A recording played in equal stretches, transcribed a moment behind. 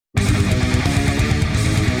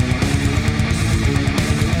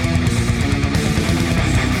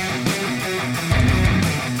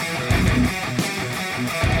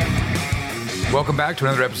Welcome back to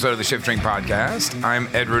another episode of the Shift Drink Podcast. I'm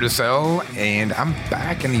Ed Rudisell, and I'm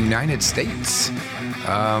back in the United States.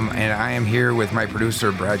 And I am here with my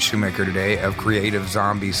producer, Brad Shoemaker, today of Creative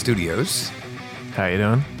Zombie Studios. How you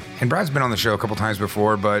doing? And Brad's been on the show a couple times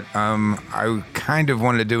before, but I kind of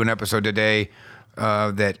wanted to do an episode today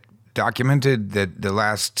that documented that the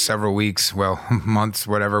last several weeks, well, months,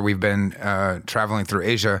 whatever, we've been traveling through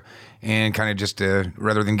Asia, and kind of just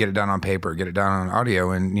rather than get it done on paper, get it done on audio,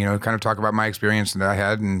 and kind of talk about my experience that I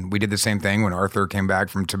had. And we did the same thing when Arthur came back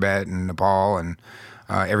from Tibet and Nepal and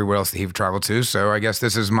everywhere else that he traveled to. So I guess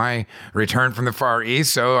this is my return from the Far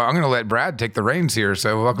East. So I'm going to let Brad take the reins here.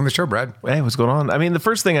 So welcome to the show, Brad. Hey, what's going on? I mean, the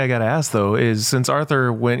first thing I got to ask though is, since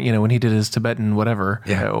Arthur went, when he did his Tibetan whatever,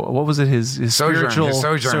 what was it? His spiritual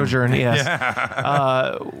sojourn. Yes.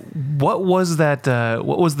 Yeah. What was that?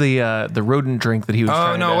 What was the rodent drink that he was?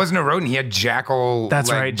 Oh no, it wasn't a rodent. He had jackal.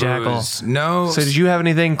 That's right, booze. jackal. No. So did you have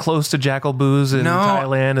anything close to jackal booze in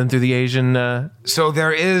Thailand and through the Asian? So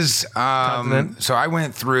there is. Continent? So I went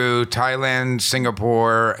through Thailand,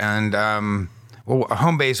 Singapore, and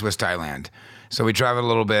home base was Thailand. So we traveled a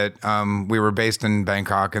little bit. We were based in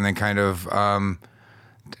Bangkok, and then kind of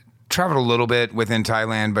traveled a little bit within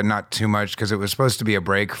Thailand, but not too much because it was supposed to be a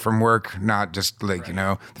break from work, not just like,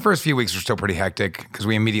 the first few weeks were still pretty hectic because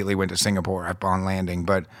we immediately went to Singapore upon landing.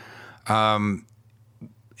 But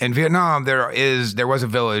in Vietnam, there was a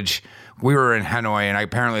village. We were in Hanoi, and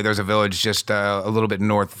apparently there's a village just a little bit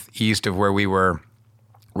northeast of where we were,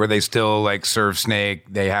 where they still serve snake.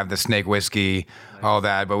 They have the snake whiskey, all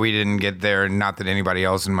that, but we didn't get there. Not that anybody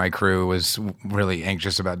else in my crew was really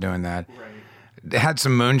anxious about doing that. Right. They had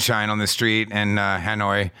some moonshine on the street in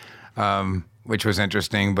Hanoi, which was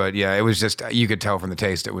interesting. But yeah, it was just, you could tell from the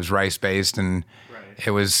taste, it was rice based, and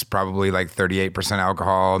it was probably 38%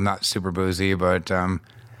 alcohol, not super boozy, but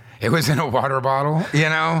it was in a water bottle,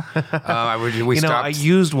 we stopped. I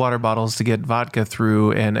used water bottles to get vodka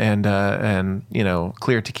through and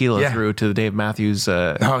clear tequila through to the Dave Matthews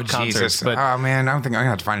concerts. Jesus! But, oh man, I don't think I'm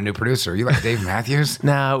gonna have to find a new producer. You like Dave Matthews?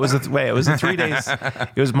 No, it was a 3 days.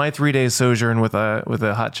 It was my 3 days sojourn with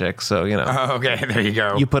a hot chick. So Oh, okay, there you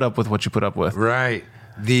go. You put up with what you put up with, right?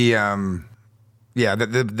 The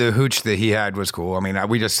hooch that he had was cool. I mean,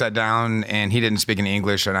 we just sat down, and he didn't speak any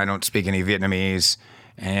English, and I don't speak any Vietnamese.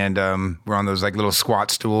 And we're on those little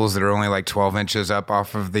squat stools that are only 12 inches up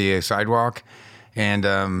off of the sidewalk. And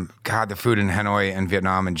God, the food in Hanoi and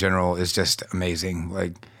Vietnam in general is just amazing.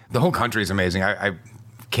 The whole country is amazing. I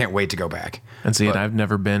can't wait to go back. And see, I've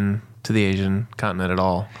never been to the Asian continent at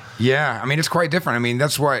all. Yeah, I mean, it's quite different. I mean,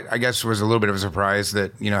 that's what I guess was a little bit of a surprise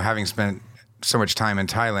that, having spent so much time in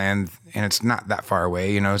Thailand, and it's not that far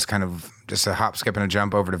away, it's kind of just a hop, skip, and a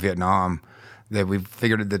jump over to Vietnam, that we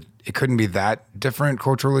figured that it couldn't be that different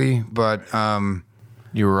culturally, but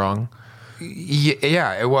you were wrong.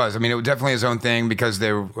 Yeah, it was. I mean, it was definitely his own thing because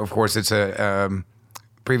of course, it's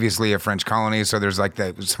previously a French colony, so there's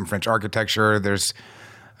some French architecture. There's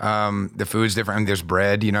the food's different. I mean, there's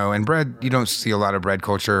bread, and bread, you don't see a lot of bread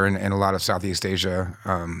culture in a lot of Southeast Asia.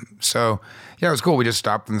 So yeah, it was cool. We just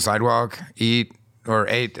stopped on the sidewalk, ate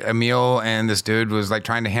a meal, and this dude was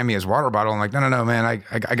trying to hand me his water bottle. I'm like, no, man,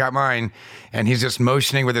 I got mine. And he's just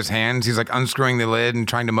motioning with his hands. He's unscrewing the lid and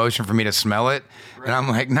trying to motion for me to smell it. Right. And I'm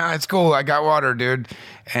like, nah, it's cool. I got water, dude.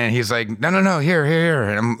 And he's like, no, here.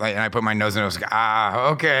 And I put my nose in it. I was like,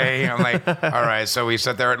 okay. And I'm like, all right. So we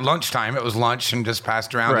sat there at lunchtime. It was lunch, and just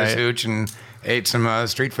passed around this hooch and ate some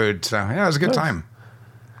street food. So yeah, it was a good time.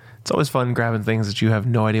 It's always fun grabbing things that you have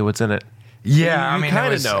no idea what's in it. Yeah, you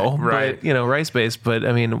kind of know, right? But, rice based, but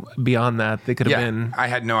I mean, beyond that, they could have been. I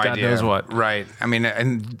had no God idea. Knows what, right? I mean,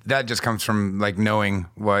 and that just comes from knowing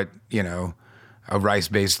what a rice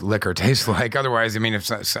based liquor tastes like. Otherwise, I mean, if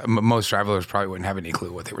most travelers probably wouldn't have any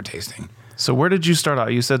clue what they were tasting. So where did you start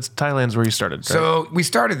out? You said Thailand's where you started. Right? So we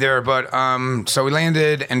started there, but so we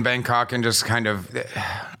landed in Bangkok and just kind of,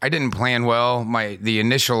 I didn't plan well. The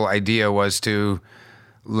initial idea was to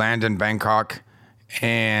land in Bangkok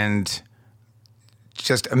and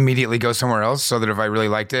just immediately go somewhere else, so that if I really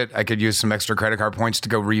liked it, I could use some extra credit card points to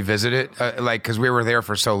go revisit it. Because we were there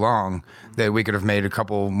for so long that we could have made a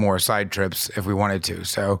couple more side trips if we wanted to.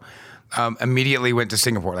 So immediately went to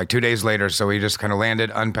Singapore 2 days later. So we just kind of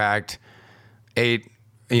landed, unpacked, ate,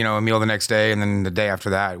 a meal the next day. And then the day after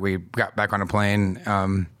that, we got back on a plane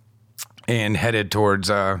and headed towards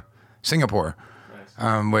Singapore,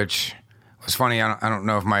 nice. Which was funny. I don't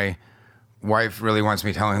know if my wife really wants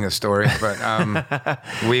me telling this story, but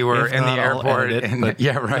we were in the airport.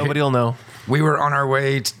 Yeah, right. Nobody will know. We were on our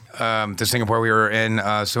way to Singapore. We were in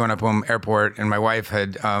Suvarnabhumi Airport, and my wife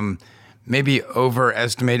had maybe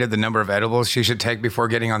overestimated the number of edibles she should take before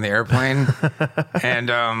getting on the airplane.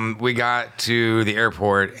 And we got to the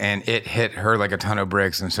airport, and it hit her like a ton of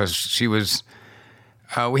bricks. And so she was...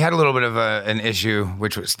 we had a little bit of an issue,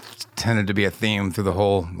 which was tended to be a theme through the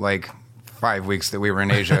whole, 5 weeks that we were in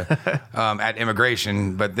Asia at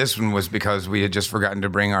immigration. But this one was because we had just forgotten to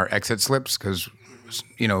bring our exit slips because,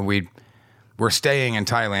 we were staying in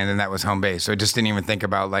Thailand, and that was home base. So I just didn't even think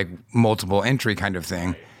about, multiple entry kind of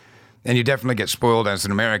thing. And you definitely get spoiled as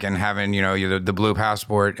an American having, the blue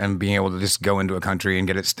passport and being able to just go into a country and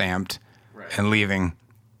get it stamped and leaving.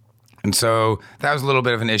 And so that was a little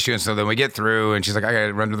bit of an issue. And so then we get through, and she's like, I got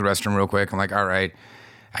to run to the restroom real quick. I'm like, all right.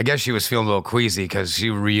 I guess she was feeling a little queasy because she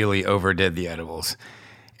really overdid the edibles.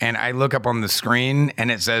 And I look up on the screen, and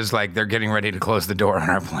it says, they're getting ready to close the door on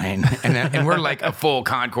our plane. And we're a full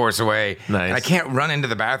concourse away. Nice. And I can't run into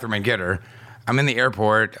the bathroom and get her. I'm in the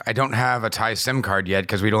airport. I don't have a Thai SIM card yet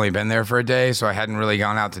because we'd only been there for a day, so I hadn't really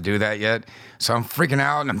gone out to do that yet. So I'm freaking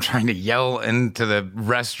out, and I'm trying to yell into the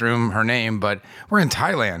restroom her name, but we're in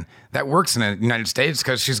Thailand. That works in the United States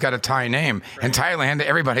because she's got a Thai name. Right. In Thailand,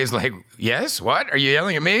 everybody's like, yes, what? Are you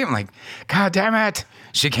yelling at me? I'm like, God damn it.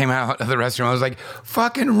 She came out of the restroom. I was like,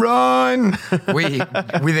 fucking run.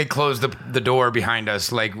 They closed the door behind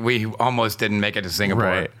us. We almost didn't make it to Singapore.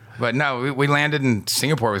 Right. But no, we landed in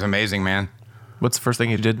Singapore. It was amazing, man. What's the first thing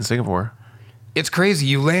you did in Singapore? It's crazy.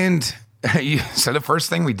 You land. So the first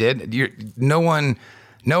thing we did, no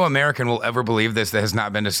American will ever believe this that has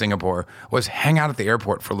not been to Singapore, was hang out at the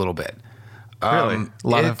airport for a little bit. Really? A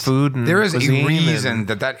lot of food and there is a reason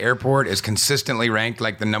that airport is consistently ranked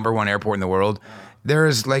the number one airport in the world. There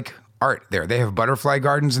is art there. They have butterfly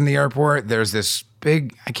gardens in the airport. There's this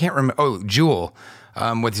big, I can't remember, Jewel,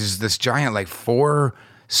 with this giant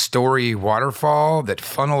 4-story waterfall that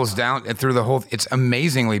funnels down and through the whole. It's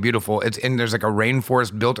amazingly beautiful. There's a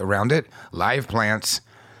rainforest built around it, live plants,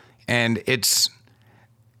 and it's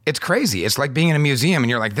crazy. It's like being in a museum, and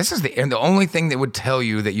you're like, this is the only thing that would tell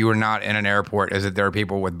you that you are not in an airport is that there are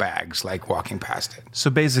people with bags walking past it. So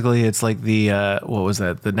basically, it's like the what was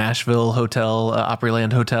that? The Nashville Hotel,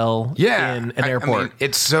 Opryland Hotel. Yeah, in an airport. I mean,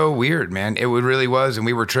 it's so weird, man. It really was, and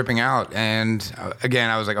we were tripping out. And again,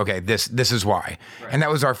 I was like, okay, this is why. Right. And that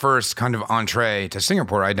was our first kind of entree to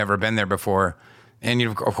Singapore. I'd never been there before, and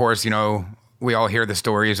of course, we all hear the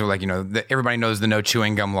stories of everybody knows the no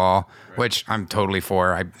chewing gum law, right, which I'm totally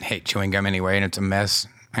for. I hate chewing gum anyway, and it's a mess.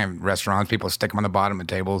 I have restaurants, people stick them on the bottom of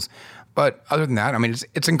tables. But other than that, I mean,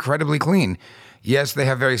 it's incredibly clean. Yes, they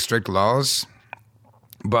have very strict laws,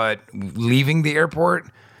 but leaving the airport,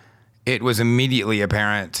 it was immediately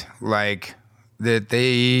apparent that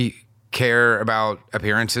they care about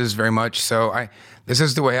appearances very much. So this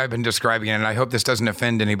is the way I've been describing it, and I hope this doesn't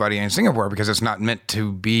offend anybody in Singapore because it's not meant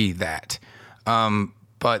to be that.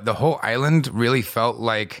 But the whole island really felt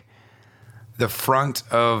like the front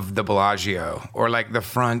of the Bellagio or the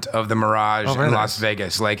front of the Mirage in Las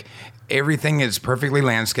Vegas. Everything is perfectly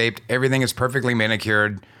landscaped. Everything is perfectly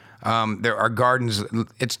manicured. There are gardens.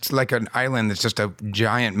 It's like an island that's just a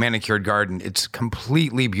giant manicured garden. It's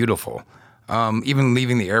completely beautiful. Even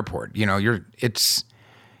leaving the airport,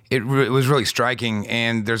 it was really striking.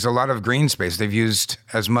 And there's a lot of green space. They've used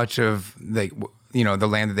as much of the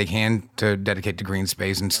land that they can to dedicate to green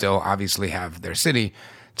space and still obviously have their city.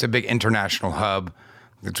 It's a big international hub.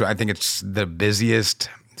 I think it's the busiest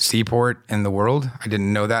seaport in the world. I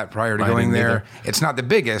didn't know that prior to going there. Either. It's not the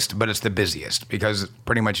biggest, but it's the busiest because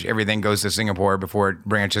pretty much everything goes to Singapore before it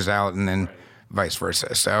branches out and then vice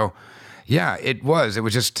versa. So yeah, it was a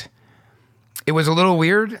little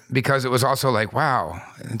weird because it was also wow,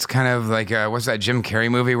 it's kind of what's that Jim Carrey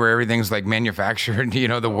movie where everything's manufactured,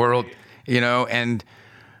 the world, and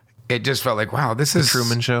it just felt wow, this is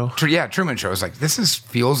Truman Show. Truman Show. It's this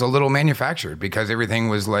feels a little manufactured because everything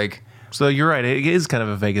was So you're right. It is kind of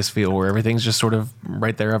a Vegas feel where everything's just sort of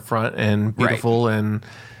right there up front and beautiful, right, and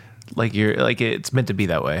it's meant to be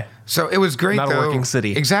that way. So it was great. Not a working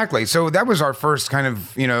city. Exactly. So that was our first kind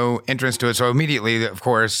of, entrance to it. So immediately, of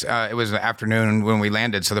course, it was the afternoon when we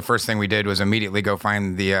landed. So the first thing we did was immediately go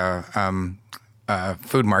find the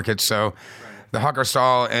food market. So the hawker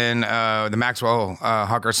stall in the Maxwell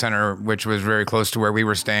Hawker Center, which was very close to where we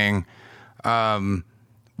were staying,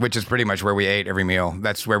 which is pretty much where we ate every meal.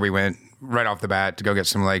 That's where we went right off the bat to go get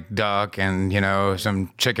some duck and,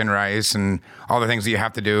 some chicken rice and all the things that you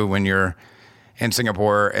have to do when you're in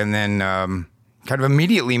Singapore. And then kind of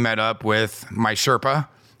immediately met up with my Sherpa.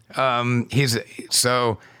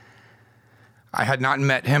 So I had not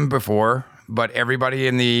met him before, but everybody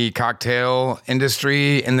in the cocktail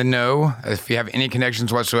industry in the know, if you have any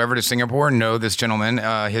connections whatsoever to Singapore, know this gentleman.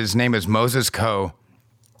 His name is Moses Koh.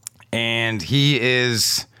 and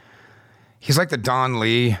he's like the Don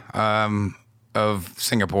Lee of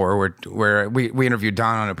Singapore, where we interviewed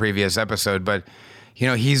Don on a previous episode, but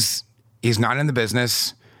he's not in the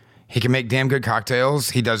business. He can make damn good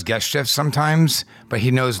cocktails. He does guest shifts sometimes, but he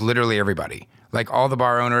knows literally everybody. Like, all the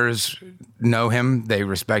bar owners know him. They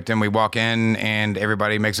respect him. We walk in and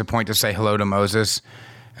everybody makes a point to say hello to Moses.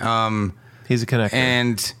 He's a connector.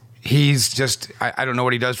 And he's just, I don't know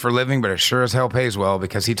what he does for a living, but it sure as hell pays well,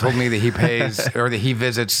 because he told me that he pays or that he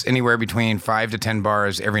visits anywhere between 5 to 10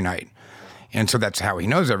 bars every night. And so that's how he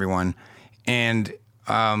knows everyone. And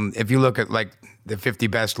if you look at like the 50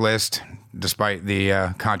 best list, despite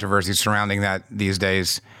the controversy surrounding that these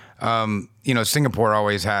days, Singapore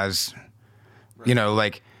always has,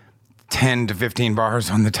 like 10 to 15 bars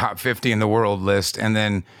on the top 50 in the world list. And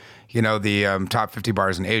then, the top 50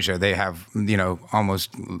 bars in Asia, they have, almost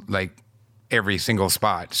like every single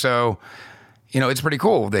spot. So, it's pretty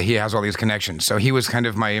cool that he has all these connections. So he was kind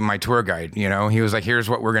of my tour guide, He was like, here's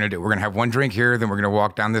what we're going to do. We're going to have one drink here, then we're going to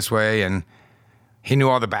walk down this way. And he knew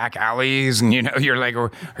all the back alleys, and you're like,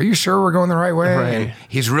 are you sure we're going the right way? Right. And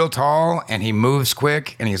he's real tall, and he moves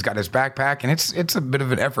quick, and he's got his backpack, and it's a bit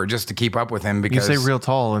of an effort just to keep up with him, because you say real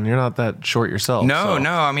tall, and you're not that short yourself. No.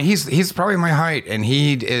 I mean, he's probably my height, and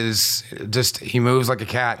he moves like a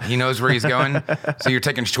cat. He knows where he's going. So you're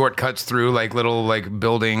taking shortcuts through like little like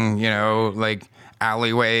building, like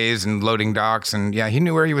alleyways and loading docks, and yeah, he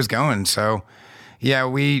knew where he was going. So. Yeah,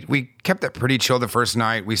 we kept it pretty chill the first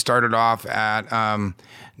night. We started off at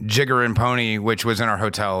Jigger and Pony, which was in our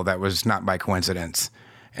hotel. That was not by coincidence.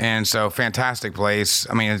 And so, fantastic place.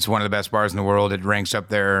 I mean, it's one of the best bars in the world. It ranks up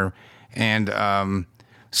there. And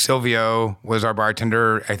Silvio was our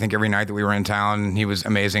bartender, I think, every night that we were in town. He was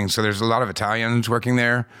amazing. So there's a lot of Italians working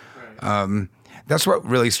there. Right. That's what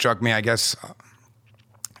really struck me, I guess,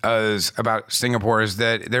 about Singapore, is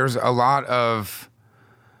that there's a lot of...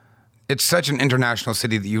 It's such an international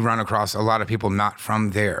city that you run across a lot of people not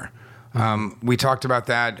from there. We talked about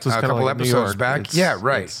that a couple episodes back. Yeah,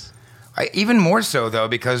 right. Even more so, though,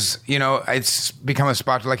 because, it's become a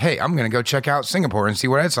spot to like, hey, I'm going to go check out Singapore and see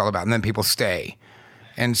what it's all about. And then people stay.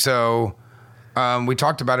 And so we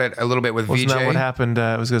talked about it a little bit with VJ. Wasn't that what happened?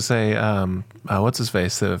 I was going to say, what's his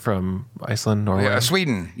face from Iceland, Norway?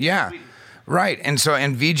 Sweden. Yeah. Right. And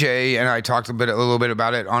VJ and I talked a little bit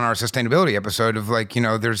about it on our sustainability episode of like,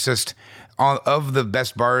 there's just all of the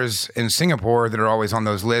best bars in Singapore that are always on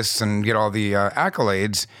those lists and get all the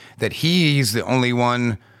accolades, that he's the only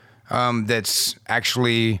one that's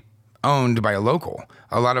actually owned by a local.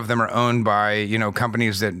 A lot of them are owned by,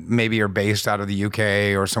 companies that maybe are based out of the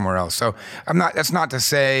UK or somewhere else. So that's not to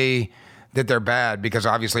say that they're bad, because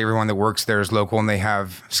obviously everyone that works there is local and they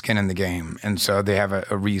have skin in the game. And so they have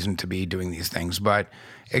a reason to be doing these things. But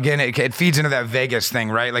again, it feeds into that Vegas thing,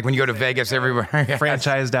 right? Like when you go to Vegas, everywhere.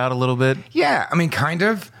 Franchised out a little bit. Yeah. I mean, kind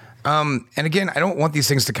of. And again, I don't want these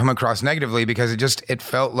things to come across negatively, because it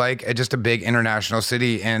felt like just a big international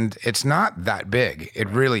city, and it's not that big. It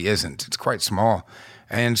really isn't. It's quite small.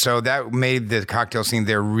 And so that made the cocktail scene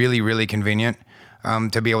there really, really convenient.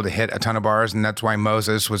 To be able to hit a ton of bars, and that's why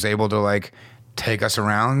Moses was able to like take us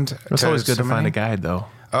around. It's always good to find a guide, though.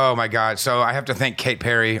 Oh my God! So I have to thank Kate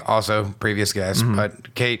Perry, also previous guest,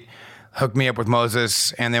 but Kate hooked me up with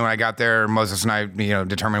Moses, and then when I got there, Moses and I,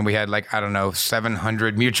 determined we had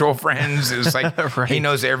 700 mutual friends. It was like right. He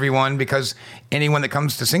knows everyone, because anyone that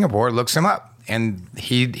comes to Singapore looks him up. And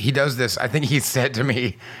he does this. I think he said to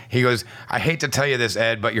me, he goes, "I hate to tell you this,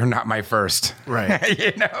 Ed, but you're not my first."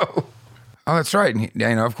 Right. Oh, that's right.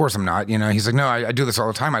 And, of course I'm not. He's like, no, I do this all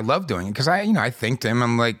the time. I love doing it, because I thanked him.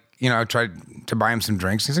 I'm like, I tried to buy him some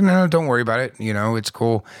drinks. He's like, no, don't worry about it. It's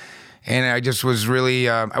cool. And I just was really,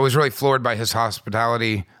 I was really floored by his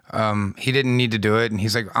hospitality. He didn't need to do it. And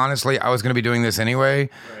he's like, honestly, I was going to be doing this anyway.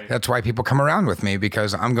 Right. That's why people come around with me,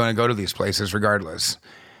 because I'm going to go to these places regardless.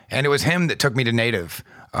 And it was him that took me to Native.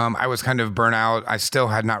 I was kind of burnt out. I still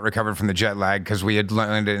had not recovered from the jet lag, because we had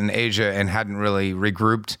landed in Asia and hadn't really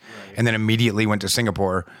regrouped, right. And then immediately went to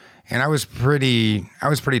Singapore. And I was pretty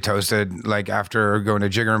toasted, like after going to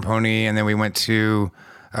Jigger and Pony, and then we went to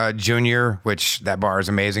Junior, which that bar is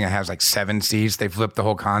amazing. It has 7 seats. They flipped the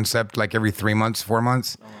whole concept every 3 months, 4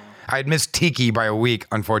 months. Oh. I had missed Tiki by a week,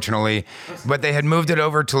 unfortunately, but they had moved it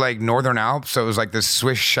over to Northern Alps. So it was this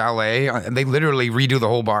Swiss chalet. They literally redo the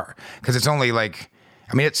whole bar, because it's only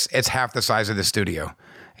it's half the size of the studio,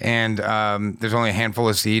 and there's only a handful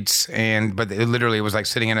of seats. But it literally was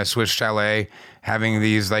sitting in a Swiss chalet, having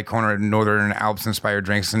these corner Northern Alps inspired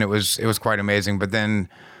drinks, and it was quite amazing. But then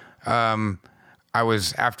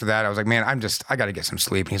after that, I was like, man, I got to get some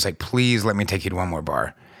sleep. And he's like, please let me take you to one more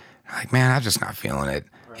bar. I'm like, man, I'm just not feeling it.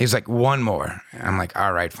 He's like, one more. And I'm like,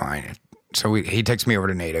 all right, fine. So he takes me over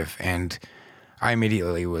to Native, and I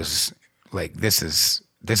immediately was like, this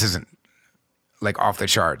isn't like off the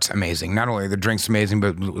charts amazing. Not only the drinks amazing,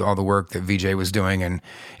 but all the work that VJ was doing. And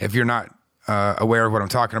if you're not aware of what I'm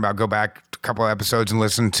talking about, go back a couple of episodes and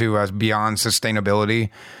listen to Beyond Sustainability,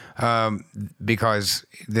 because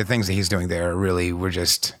the things that he's doing there really were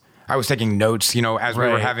just... I was taking notes, you know, as we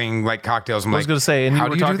were having like cocktails. I was going to say, and you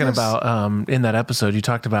were talking about in that episode, you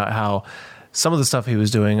talked about how some of the stuff he was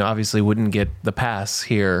doing obviously wouldn't get the pass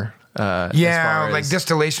here. Like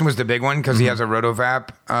distillation was the big one because he has a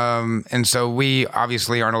rotovap. And so we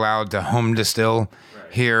obviously aren't allowed to home distill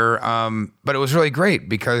here. But it was really great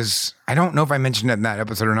because I don't know if I mentioned it in that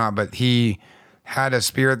episode or not, but he had a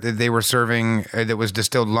spirit that they were serving that was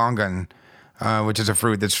distilled longan, which is a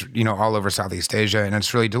fruit that's, you know, all over Southeast Asia, and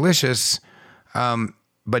it's really delicious.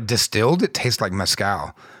 But distilled, it tastes like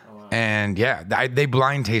mezcal. Oh, wow. And yeah, they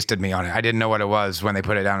blind tasted me on it. I didn't know what it was when they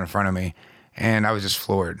put it down in front of me, and I was just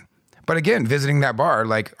floored. But again, visiting that bar,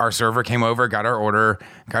 like our server came over, got our order,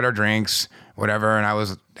 got our drinks, whatever, and I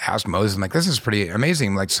asked Moses, I'm like, this is pretty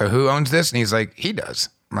amazing. Like, so who owns this? And he's like, he does.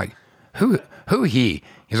 I'm like, who he?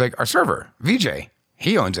 He's like, our server, VJ.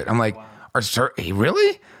 He owns it. I'm like, he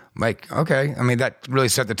really? I'm like, okay. I mean, that really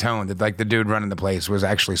set the tone that like the dude running the place was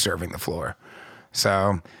actually serving the floor.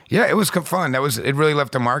 So yeah, it was fun. It really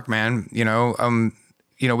left a mark, man. You know,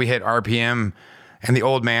 we hit RPM and the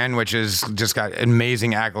Old Man, which is just got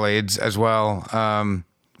amazing accolades as well.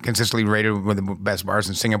 Consistently rated one of the best bars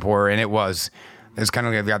in Singapore. And it's kind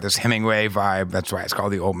of got this Hemingway vibe. That's why it's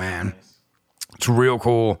called the Old Man. It's real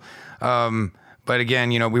cool. But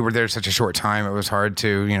again, you know, we were there such a short time. It was hard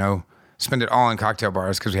to, you know, spend it all in cocktail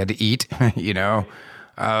bars because we had to eat, you know.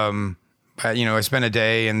 But, you know, I spent a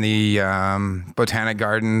day in the Botanic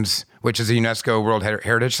Gardens, which is a UNESCO World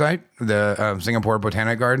Heritage Site, the Singapore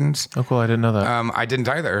Botanic Gardens. Oh, cool. I didn't know that. I didn't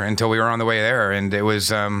either until we were on the way there. And it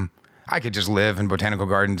was, I could just live in botanical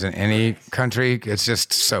gardens in any country. It's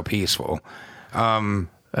just so peaceful.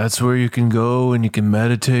 That's where you can go and you can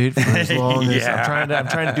meditate for as long as... I'm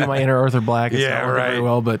trying to do my inner Arthur Black. It's not working very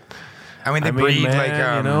well, but... I mean, they breed you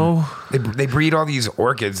know, they breed all these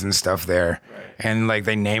orchids and stuff there, and like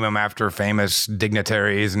they name them after famous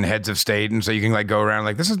dignitaries and heads of state, and so you can like go around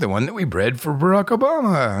like, this is the one that we bred for Barack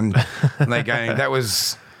Obama, and like that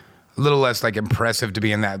was a little less like impressive to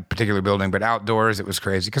be in that particular building, but outdoors it was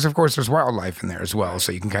crazy because of course there's wildlife in there as well,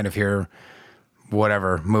 so you can kind of hear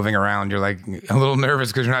whatever moving around. You're like a little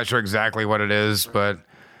nervous because you're not sure exactly what it is, but.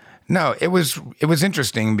 No, it was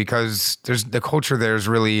interesting because the culture there is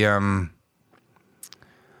really, I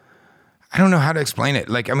don't know how to explain it.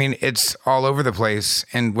 Like, I mean, it's all over the place,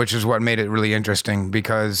 and which is what made it really interesting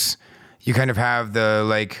because you kind of have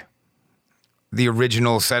the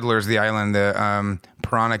original settlers of the island, the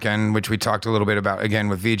Peranakan, which we talked a little bit about again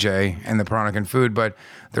with VJ and the Peranakan food, but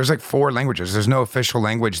there's like 4 languages. There's no official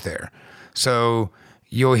language there. So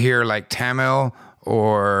you'll hear like Tamil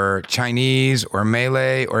or Chinese or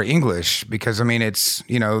Malay or English, because I mean, it's,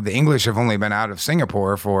 you know, the English have only been out of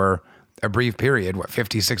Singapore for a brief period,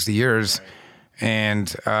 50, 60 years.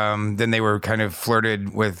 And then they were kind of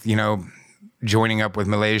flirted with, you know, joining up with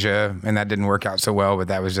Malaysia, and that didn't work out so well, but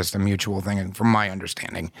that was just a mutual thing. And from my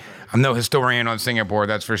understanding, I'm no historian on Singapore,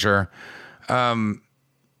 that's for sure.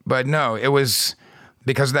 But no, it was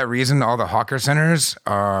because of that reason, all the hawker centers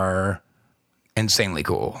are insanely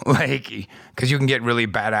cool, like because you can get really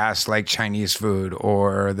badass like Chinese food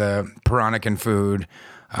or the Peranakan food,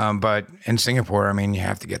 but in Singapore, I mean, you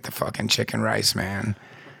have to get the fucking chicken rice, man.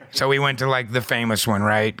 So we went to like the famous one,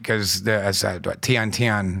 right? Because Tian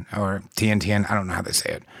Tian or Tian Tian, I don't know how they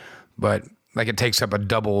say it, but like it takes up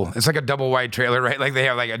it's like a double wide trailer, right? Like they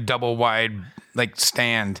have like a double wide like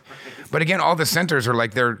stand, but again, all the centers are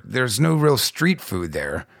like there's no real street food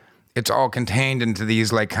there. It's all contained into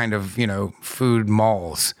these like kind of, you know, food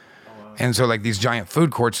malls. Oh, wow. And so like these giant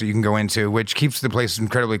food courts that you can go into, which keeps the place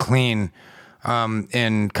incredibly clean,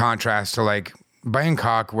 in contrast to like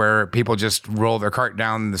Bangkok, where people just roll their cart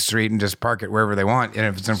down the street and just park it wherever they want. And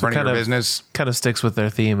if it's in front of your business. Kind of sticks with their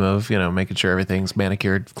theme of, you know, making sure everything's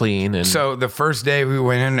manicured, clean. And so the first day we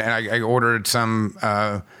went in and I ordered some,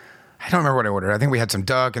 I don't remember what I ordered. I think we had some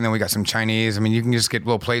duck and then we got some Chinese. I mean, you can just get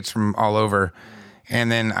little plates from all over. And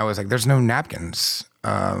then I was like, there's no napkins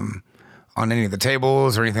on any of the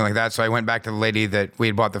tables or anything like that. So I went back to the lady that we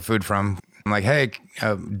had bought the food from. I'm like, hey,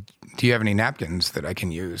 do you have any napkins that I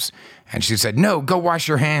can use? And she said, no, go wash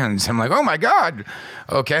your hands. I'm like, oh my God.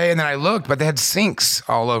 Okay. And then I looked, but they had sinks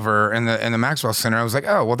all over in the Maxwell Center. I was like,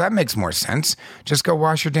 oh, well, that makes more sense. Just go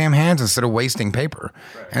wash your damn hands instead of wasting paper.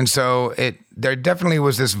 Right. And so there definitely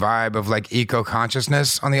was this vibe of like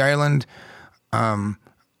eco-consciousness on the island.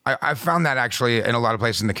 I found that actually in a lot of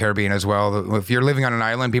places in the Caribbean as well. If you're living on an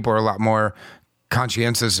island, people are a lot more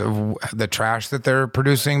conscientious of the trash that they're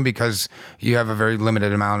producing because you have a very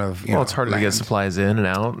limited amount of, it's harder to get supplies in and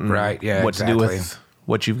out. And right. Yeah. What to do with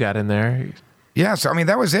what you've got in there. Yeah. So, I mean,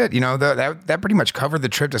 that was it. That pretty much covered the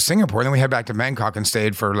trip to Singapore. And then we head back to Bangkok and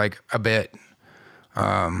stayed for like a bit. We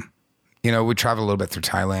traveled a little bit through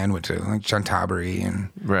Thailand, went to like Chantaburi and.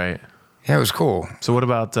 Right. Yeah, it was cool. So what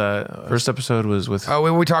about first episode was with?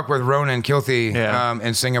 Oh, we talked with Ronan Kilthie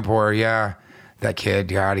in Singapore. Yeah. That kid,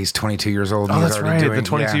 God, he's 22 years old. Oh, that's right. The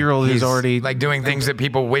 22-year-old who's already like doing things that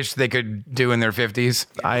people wish they could do in their 50s.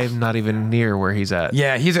 I'm not even near where he's at.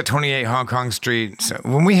 Yeah, he's at 28 Hong Kong Street. So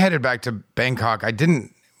when we headed back to Bangkok, the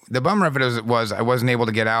bummer of it was I wasn't able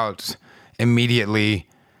to get out immediately.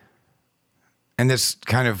 And this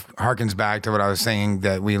kind of harkens back to what I was saying,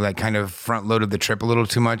 that we like kind of front loaded the trip a little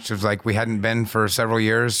too much. It was like we hadn't been for several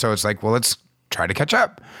years. So it's like, well, let's try to catch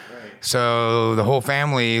up. So the whole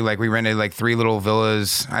family, like we rented like 3 little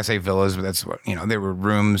villas. I say villas, but that's what, they were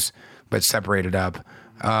rooms, but separated up.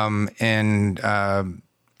 In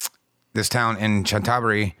this town in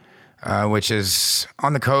Chantaburi, which is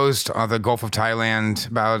on the coast of the Gulf of Thailand,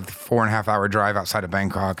 about a 4.5 hour drive outside of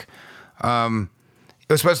Bangkok.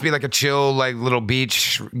 It was supposed to be like a chill, like little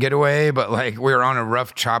beach getaway, but like we were on a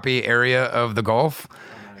rough, choppy area of the Gulf.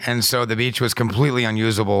 And so the beach was completely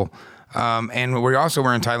unusable. And we also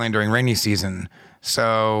were in Thailand during rainy season.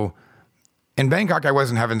 So in Bangkok, I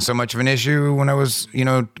wasn't having so much of an issue when I was,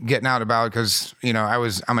 getting out about because,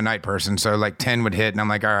 I'm a night person. So like 10 would hit and I'm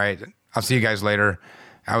like, all right, I'll see you guys later.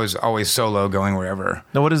 I was always solo going wherever.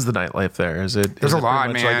 Now, what is the nightlife there? There's a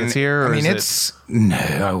lot, man. Like it's here? Or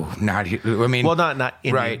no, not here. I mean, well, not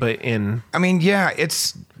in right. it, but in. I mean, yeah,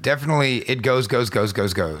 it's definitely, it goes.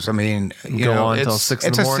 I mean, go on until 6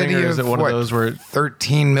 in the morning, or is it one of those where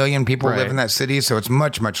 13 million people live in that city? So it's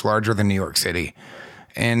much, much larger than New York City.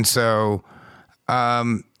 And so,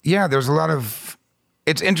 there's a lot of,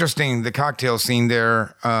 it's interesting. The cocktail scene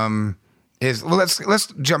there, let's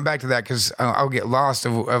jump back to that because I'll get lost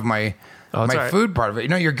of my food part of it.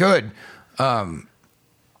 You're good.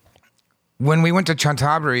 When we went to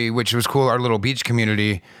Chantaburi, which was cool, our little beach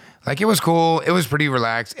community, like it was cool. It was pretty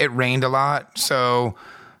relaxed. It rained a lot, so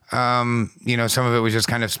some of it was just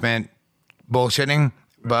kind of spent bullshitting.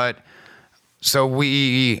 But so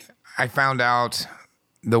I found out.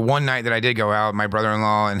 The one night that I did go out, my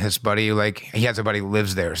brother-in-law and his buddy, like he has a buddy who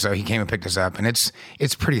lives there. So he came and picked us up, and it's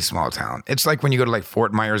pretty small town. It's like when you go to like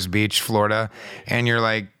Fort Myers Beach, Florida, and you're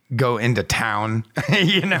like, go into town,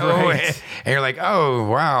 right. And you're like, oh,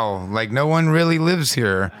 wow. Like no one really lives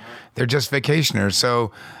here. They're just vacationers.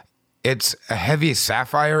 So it's a heavy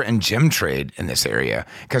sapphire and gem trade in this area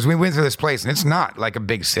because we went to this place and it's not like a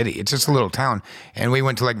big city. It's just a little town. And we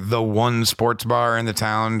went to like the one sports bar in the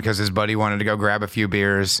town because his buddy wanted to go grab a few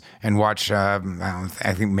beers and watch, I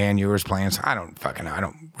think Man U was playing. So I don't fucking know. I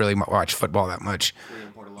don't really watch football that much.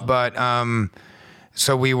 But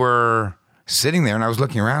so we were sitting there and I was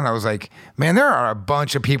looking around. I was like, man, there are a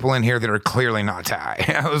bunch of people in here that are clearly not Thai.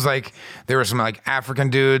 I was like, there were some like African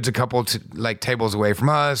dudes, a couple like tables away from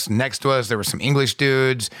us. Next to us, there were some English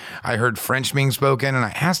dudes. I heard French being spoken and I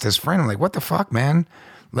asked his friend, I'm like, what the fuck, man?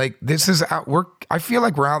 Like this is I feel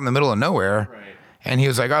like we're out in the middle of nowhere. Right. And he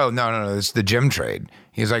was like, oh, no, it's the gem trade.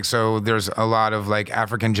 He's like, so there's a lot of like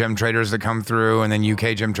African gem traders that come through and then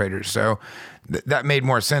UK gem traders. So that made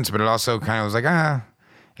more sense, but it also kind of was like,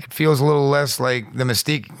 it feels a little less like the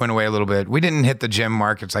mystique went away a little bit. We didn't hit the gem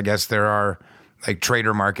markets. I guess there are like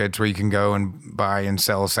trader markets where you can go and buy and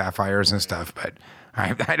sell sapphires and stuff, but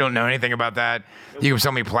I don't know anything about that. You can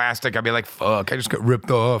sell me plastic. I'd be like, fuck, I just got ripped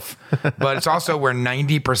off. But it's also where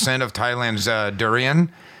 90% of Thailand's durian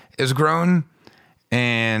is grown.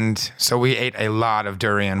 And so we ate a lot of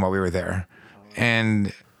durian while we were there.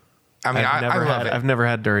 And I mean, I love it. I've never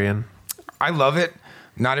had durian. I love it.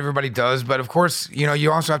 Not everybody does, but of course,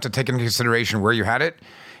 you also have to take into consideration where you had it.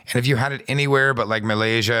 And if you had it anywhere but like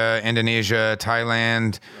Malaysia, Indonesia,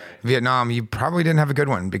 Thailand, Vietnam, you probably didn't have a good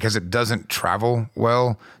one because it doesn't travel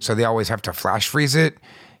well. So they always have to flash freeze it.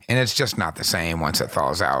 And it's just not the same once it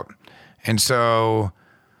thaws out. And so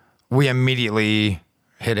we immediately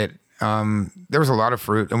hit it there was a lot of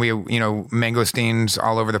fruit, and we, mangosteens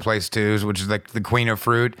all over the place too, which is like the queen of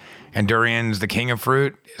fruit, and durian's the king of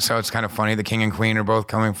fruit. So it's kind of funny. The king and queen are both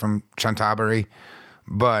coming from Chantaburi,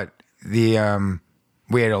 but we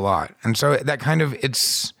ate a lot. And so that kind of,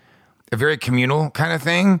 it's a very communal kind of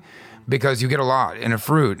thing because you get a lot in a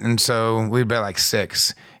fruit. And so we'd be like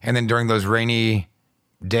 6. And then during those rainy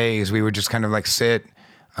days, we would just kind of like sit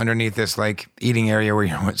underneath this like eating area where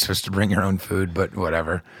you weren't supposed to bring your own food, but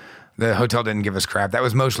whatever. The hotel didn't give us crap. That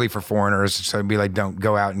was mostly for foreigners. So it'd be like, don't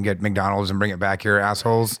go out and get McDonald's and bring it back here,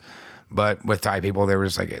 assholes. But with Thai people, they were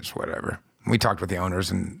just like, it's whatever. We talked with the owners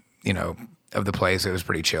and, of the place. It was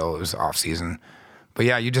pretty chill. It was off season. But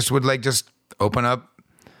yeah, you just would like just open up,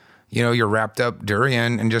 your wrapped up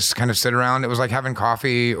durian and just kind of sit around. It was like having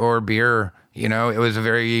coffee or beer. It was a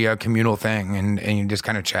very communal thing. And you just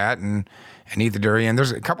kind of chat and eat the durian.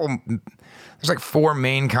 There's like 4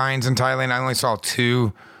 main kinds in Thailand. I only saw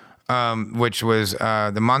 2. Which was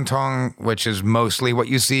the Montong, which is mostly what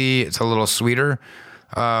you see. It's a little sweeter.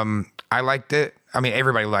 I liked it. I mean,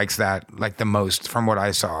 everybody likes that like the most from what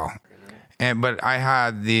I saw. But I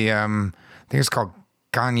had the, I think it's called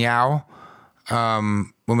Kanyao.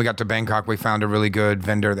 When we got to Bangkok, we found a really good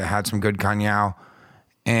vendor that had some good Kanyao.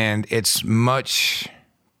 And it's much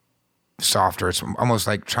softer. It's almost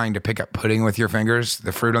like trying to pick up pudding with your fingers.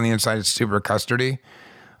 The fruit on the inside is super custardy.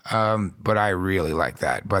 But I really like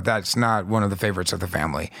that. But that's not one of the favorites of the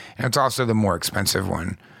family. And it's also the more expensive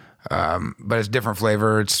one. But it's different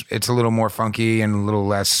flavor. It's a little more funky and a little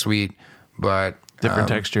less sweet, but different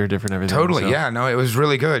texture, different everything. Totally. So. Yeah, no, it was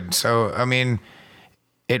really good. So, I mean,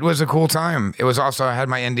 it was a cool time. It was also, I had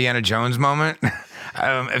my Indiana Jones moment.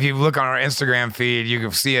 If you look on our Instagram feed, you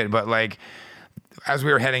can see it. But like, as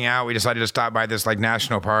we were heading out, we decided to stop by this like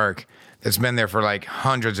national park that's been there for like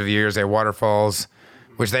hundreds of years. They have waterfalls,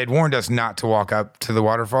 which they had warned us not to walk up to the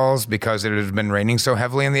waterfalls because it had been raining so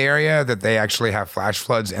heavily in the area that they actually have flash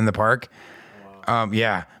floods in the park.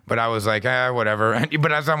 Yeah, but I was like, whatever.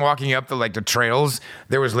 But as I'm walking up the trails,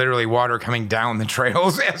 there was literally water coming down the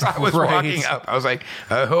trails as I was walking up. I was like,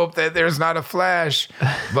 I hope that there's not a flash.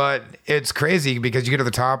 But it's crazy because you get to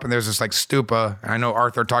the top and there's this like stupa. I know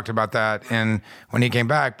Arthur talked about that and when he came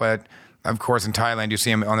back, but of course in Thailand you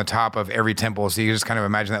see him on the top of every temple. So you just kind of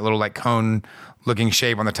imagine that little like cone looking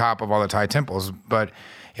shape on the top of all the Thai temples. But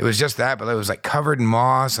it was just that, but it was like covered in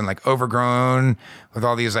moss and like overgrown with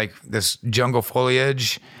all these like this jungle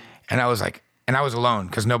foliage. And I was like, and I was alone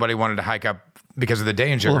because nobody wanted to hike up because of the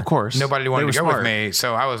danger. Well, of course. Nobody wanted to go with me.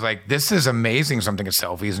 So I was like, this is amazing. So I'm taking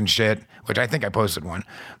selfies and shit, which I think I posted one.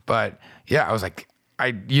 But yeah, I was like,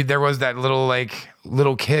 there was that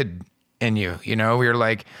little kid in you, we were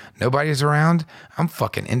like, nobody's around. I'm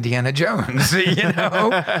fucking Indiana Jones,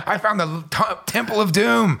 I found the Temple of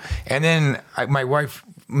Doom. And then my wife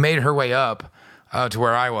made her way up to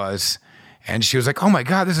where I was. And she was like, oh my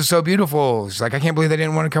God, this is so beautiful. She's like, I can't believe they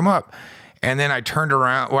didn't want to come up. And then I turned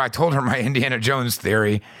around. Well, I told her my Indiana Jones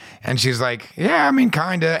theory. And she's like, yeah, I mean,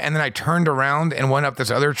 kind of. And then I turned around and went up this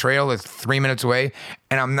other trail that's 3 minutes away.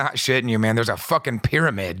 And I'm not shitting you, man. There's a fucking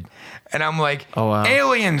pyramid. And I'm like, oh, wow.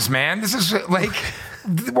 Aliens, man. This is like,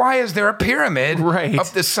 why is there a pyramid up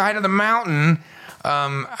the side of the mountain?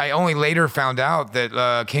 I only later found out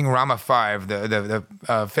that King Rama V, the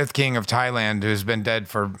 5th king of Thailand, who's been dead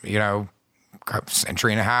for, a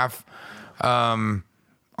century and a half,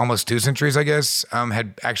 almost 2 centuries, I guess,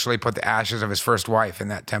 had actually put the ashes of his first wife in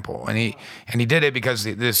that temple. And he did it because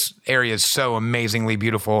this area is so amazingly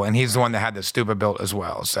beautiful. And he's the one that had the stupa built as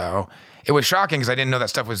well. So it was shocking because I didn't know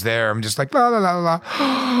that stuff was there. I'm just like, la, la, la,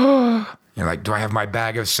 la. You're like, do I have my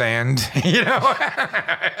bag of sand? You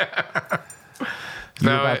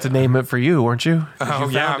were about to name it for you, weren't you? Oh,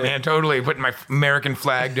 yeah, man, totally. Putting my American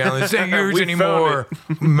flag down. It's not yours anymore.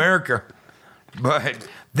 America. But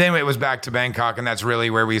then it was back to Bangkok, and that's really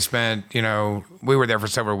where we spent, we were there for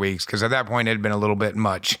several weeks because at that point it had been a little bit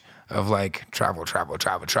much of like travel.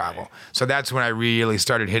 So that's when I really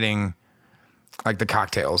started hitting like the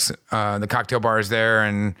cocktails, the cocktail bars there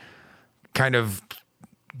and kind of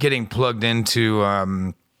getting plugged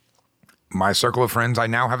into my circle of friends. I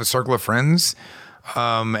now have a circle of friends.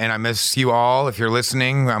 And I miss you all if you're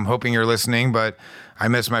listening. I'm hoping you're listening, but I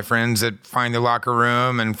miss my friends that Find the Locker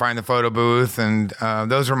Room and Find the Photo Booth. And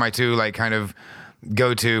those were my 2 like kind of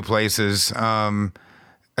go-to places,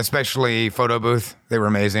 especially Photo Booth. They were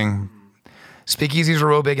amazing. Speakeasies were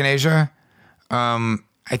real big in Asia. From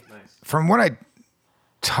what I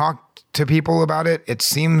talked to people about it, it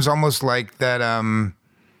seems almost like that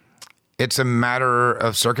it's a matter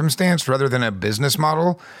of circumstance rather than a business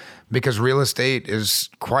model. Because real estate is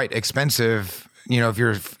quite expensive, if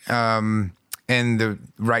you're in the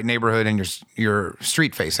right neighborhood and you're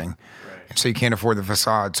street facing. Right. So you can't afford the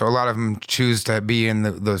facade. So a lot of them choose to be in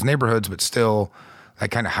those neighborhoods, but still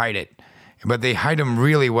like kind of hide it. But they hide them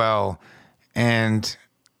really well. And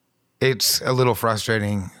it's a little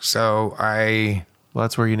frustrating. So well,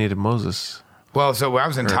 that's where you needed Moses. Well, so I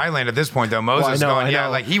was in Thailand at this point, though. Moses I know.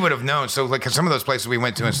 Like he would have known. So, like, 'cause some of those places we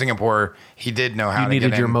went to in Singapore, he did know how to get in. You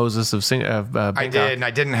needed your Moses of Bangkok. I did, and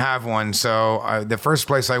I didn't have one. So the first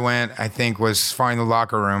place I went, I think, was find the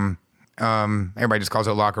locker room. Everybody just calls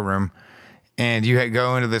it locker room. And you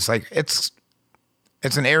go into this, like, it's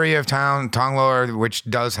an area of town, Tonglor, which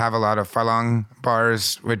does have a lot of Phalong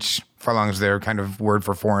bars, which Phalong is their kind of word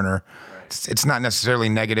for foreigner. Right. It's not necessarily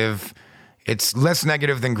negative. It's less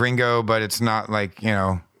negative than gringo, but it's not like,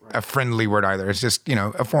 a friendly word either. It's just,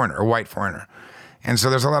 a foreigner, a white foreigner. And so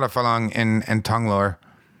there's a lot of Phalong in Tonglor.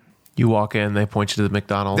 You walk in, they point you to the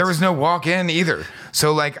McDonald's. There was no walk in either.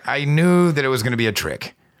 So like I knew that it was going to be a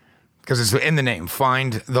trick because it's in the name,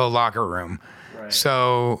 find the locker room. Right.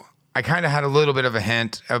 So I kind of had a little bit of a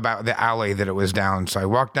hint about the alley that it was down. So I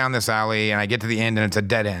walked down this alley and I get to the end and it's a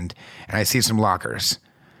dead end and I see some lockers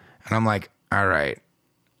and I'm like, all right.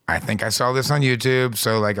 I think I saw this on YouTube,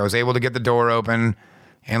 so like I was able to get the door open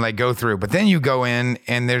and like go through. But then you go in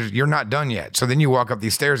and you're not done yet. So then you walk up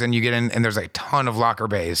these stairs and you get in and there's a ton of locker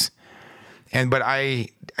bays. But I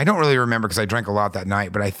don't really remember because I drank a lot that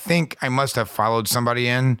night, but I think I must have followed somebody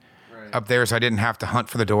in up there so I didn't have to hunt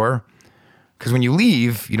for the door. Because when you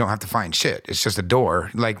leave, you don't have to find shit. It's just a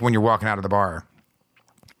door, like when you're walking out of the bar.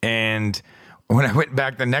 And when I went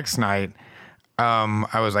back the next night,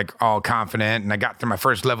 I was like all confident and I got through my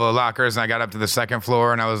first level of lockers and I got up to the second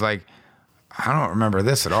floor and I was like, I don't remember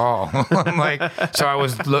this at all. I'm like, so I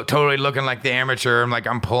was totally looking like the amateur.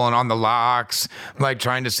 I'm pulling on the locks, like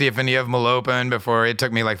trying to see if any of them will open before it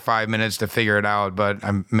took me like 5 minutes to figure it out, but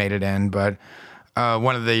I made it in. But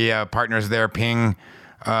one of the partners there, Ping,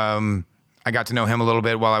 I got to know him a little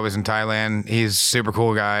bit while I was in Thailand. He's a super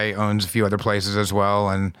cool guy, owns a few other places as well.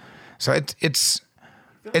 And so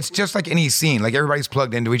it's just like any scene. Like everybody's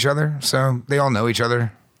plugged into each other, so they all know each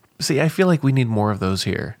other. See, I feel like we need more of those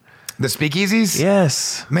here. The speakeasies?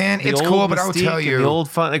 Yes. Man, it's cool, but I'll tell you. The old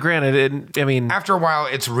fun, granted, after a while,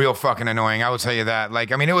 it's real fucking annoying. I will tell you that. Like,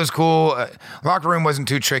 it was cool. Locker room wasn't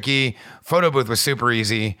too tricky. Photo booth was super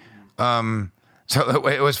easy. So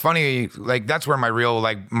it was funny. Like, that's where my real,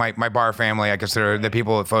 like, my bar family, I consider the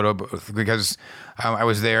people at photo booth because I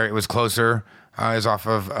was there. It was closer. It was off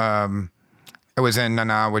of... It was in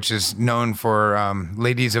Nana, which is known for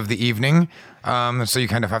ladies of the evening. So you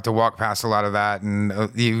kind of have to walk past a lot of that. And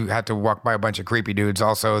you had to walk by a bunch of creepy dudes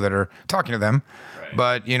also that are talking to them. Right.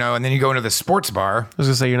 But, and then you go into the sports bar. I was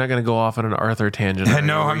going to say, you're not going to go off on an Arthur tangent.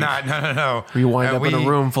 No, I'm not. No. You wind up in a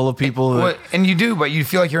room full of people. And you do, but you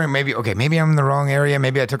feel like you're in maybe I'm in the wrong area.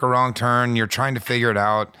 Maybe I took a wrong turn. You're trying to figure it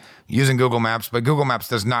out using Google Maps. But Google Maps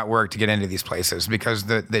does not work to get into these places because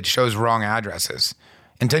it shows wrong addresses.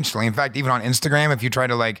 Intentionally. In fact, even on Instagram, if you try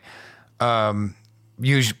to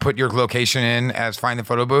put your location in as find the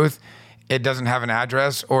photo booth, it doesn't have an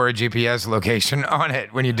address or a GPS location on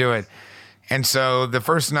it when you do it. And so the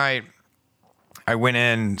first night I went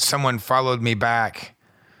in, someone followed me back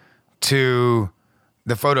to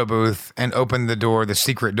the photo booth and opened the door, the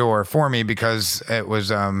secret door for me because it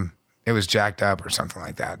was jacked up or something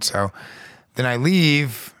like that. So then I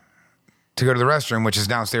leave to go to the restroom, which is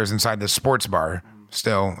downstairs inside the sports bar.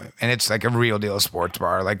 Still, and it's like a real deal sports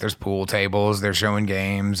bar. Like there's pool tables, they're showing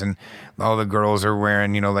games, and all the girls are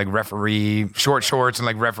wearing, like referee short shorts and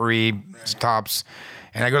like referee tops.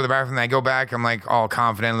 And I go to the bathroom and I go back. I'm like all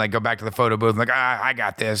confident, like go back to the photo booth. I'm like, I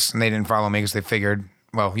got this. And they didn't follow me because they figured,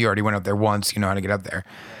 well, you already went up there once. You know how to get up there.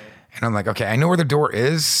 And I'm like, okay, I know where the door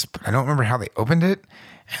is, but I don't remember how they opened it.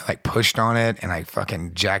 I like pushed on it and I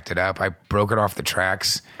fucking jacked it up. I broke it off the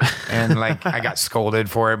tracks and like I got scolded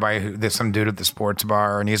for it by some dude at the sports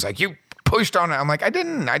bar. And he's like, you pushed on it. I'm like, I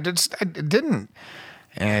didn't.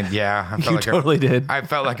 And yeah, I felt totally did. I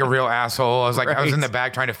felt like a real asshole. I was like, right. I was in the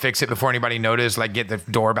back trying to fix it before anybody noticed, like get the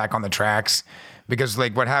door back on the tracks. Because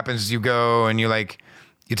like what happens is you go and you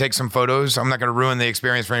take some photos. I'm not going to ruin the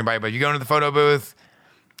experience for anybody, but you go into the photo booth,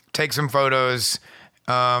 take some photos.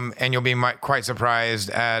 And you'll be quite surprised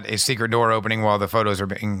at a secret door opening while the photos are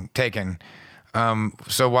being taken.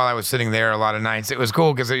 So while I was sitting there a lot of nights, it was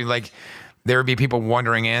cool because there would be people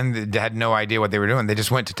wandering in that had no idea what they were doing. They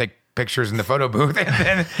just went to take pictures in the photo booth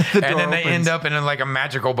and then they end up in like a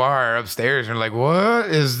magical bar upstairs and like, what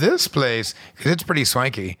is this place? Because it's pretty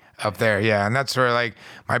swanky up there. Yeah. And that's where like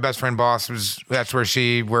my best friend boss that's where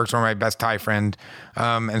she works, or my best Thai friend.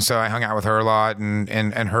 And so I hung out with her a lot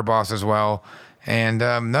and her boss as well. And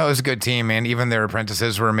no, it was a good team, man. Even their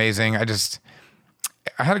apprentices were amazing. I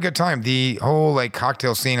had a good time. The whole like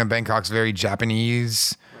cocktail scene in Bangkok's very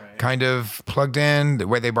Japanese, kind of plugged in. The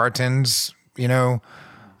way they bartends, you know.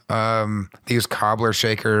 They use cobbler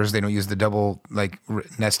shakers. They don't use the double like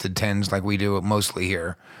nested tins like we do mostly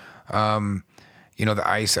here. You know, the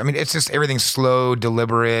ice. I mean, it's just everything's slow,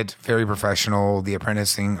 deliberate, very professional. The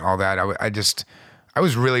apprenticing, all that. I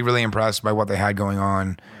was really, really impressed by what they had going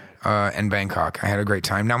on in Bangkok. I had a great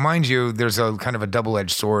time. Now, mind you, there's a kind of a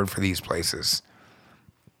double-edged sword for these places,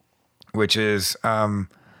 which is by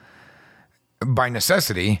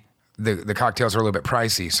necessity, the cocktails are a little bit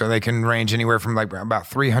pricey. So they can range anywhere from like about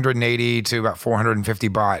 380 to about 450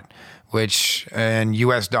 baht, which in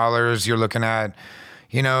US dollars, you're looking at,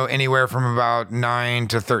 you know, anywhere from about $9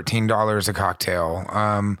 to $13 a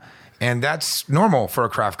cocktail. And that's normal for a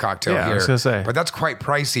craft cocktail here. I was gonna say. But that's quite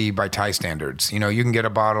pricey by Thai standards. You know, you can get a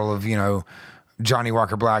bottle of, you know, Johnny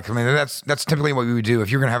Walker Black. I mean, that's typically what we would do. If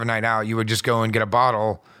you're going to have a night out, you would just go and get a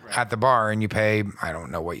bottle at the bar and you pay, I don't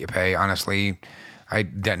know what you pay. Honestly, I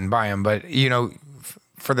didn't buy them. But, you know,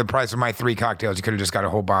 for the price of my 3 cocktails, you could have just got a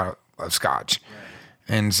whole bottle of scotch.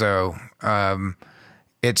 Right. And so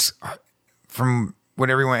it's from what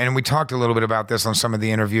everyone, and we talked a little bit about this on some of the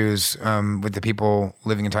interviews with the people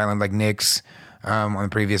living in Thailand, like Nick's on the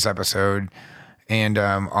previous episode, and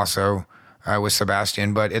also with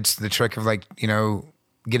Sebastian. But it's the trick of like, you know,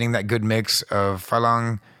 getting that good mix of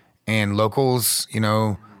Phalang and locals, you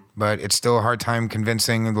know, but it's still a hard time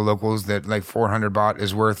convincing the locals that like 400 baht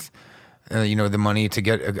is worth, you know, the money to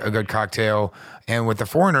get a good cocktail. And with the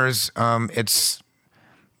foreigners, it's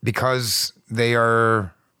because they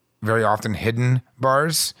are very often hidden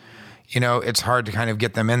bars, you know, it's hard to kind of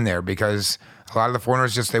get them in there because a lot of the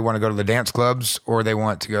foreigners just, they want to go to the dance clubs or they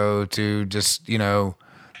want to go to just, you know,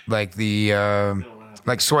 like the,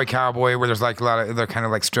 like Soy Cowboy where there's like a lot of, they're kind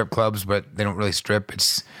of like strip clubs, but they don't really strip.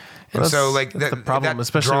 It's, and so like the problem, that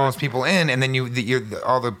especially draws people in and then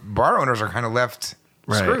all the bar owners are kind of left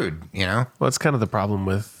screwed, you know? Well, it's kind of the problem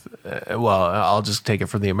with, well, I'll just take it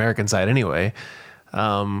from the American side anyway.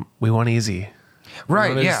 We want easy.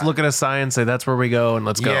 Right, yeah. Just look at a sign, say that's where we go, and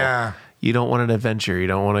let's go. Yeah. You don't want an adventure. You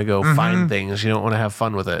don't want to go find things. You don't want to have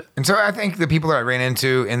fun with it. And so I think the people that I ran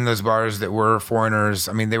into in those bars that were foreigners,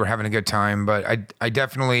 I mean, they were having a good time, but I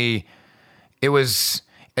definitely,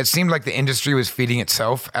 it seemed like the industry was feeding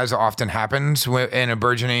itself, as often happens in a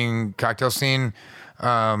burgeoning cocktail scene,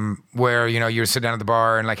 where, you know, you sit down at the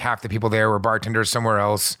bar and like half the people there were bartenders somewhere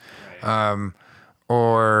else,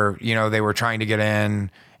 or, you know, they were trying to get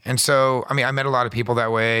in. And so, I mean, I met a lot of people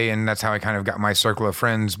that way, and that's how I kind of got my circle of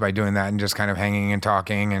friends by doing that and just kind of hanging and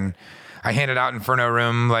talking. And I handed out Inferno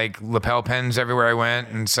Room like lapel pins everywhere I went.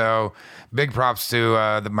 And so, big props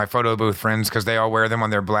to my photo booth friends because they all wear them on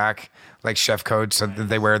their black like chef coats that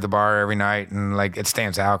they wear at the bar every night, and like it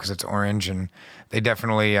stands out because it's orange. And they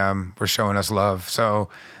definitely were showing us love, so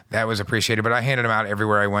that was appreciated. But I handed them out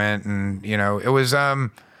everywhere I went, and you know, it was.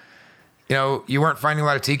 You know, you weren't finding a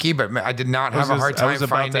lot of tiki, but I did not have a hard time finding. I was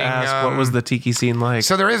about to ask, what was the tiki scene like?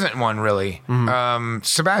 So there isn't one really.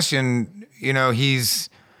 Sebastian, you know, he's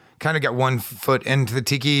kind of got one foot into the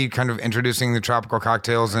tiki, kind of introducing the tropical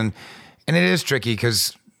cocktails, and it is tricky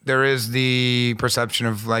because there is the perception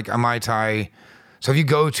of like a Mai Tai. So if you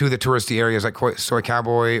go to the touristy areas like Soy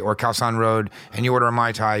Cowboy or Khao San Road and you order a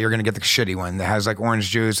Mai Tai, you're going to get the shitty one that has like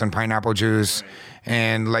orange juice and pineapple juice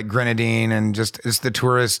and like grenadine and just it's the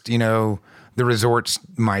tourist, you know, the resort's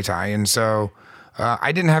Mai Tai. And so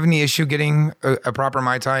I didn't have any issue getting a proper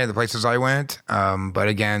Mai Tai at the places I went. But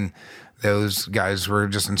again, those guys were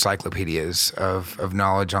just encyclopedias of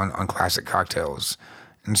knowledge on classic cocktails.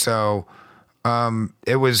 And so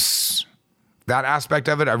it was... that aspect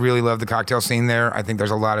of it, I really love the cocktail scene there. I think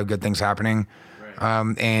there's a lot of good things happening.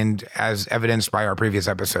 Right. And as evidenced by our previous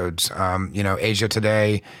episodes, you know, Asia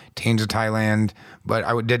Today, Teens of Thailand, but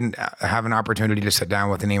I didn't have an opportunity to sit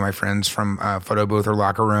down with any of my friends from Photo Booth or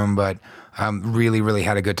Locker Room, but really, really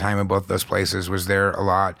had a good time in both those places, was there a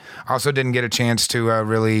lot. Also didn't get a chance to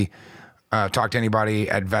really talk to anybody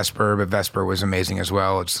at Vesper, but Vesper was amazing as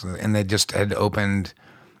well. And they just had opened,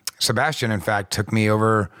 Sebastian, in fact, took me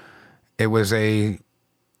over. It was a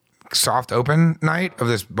soft open night of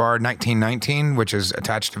this bar, 1919, which is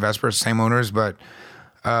attached to Vesper, same owners, but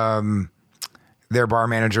their bar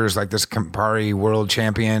manager is like this Campari world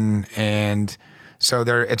champion. And so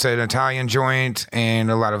it's an Italian joint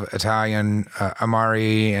and a lot of Italian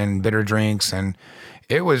Amari and bitter drinks. And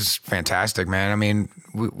it was fantastic, man. I mean,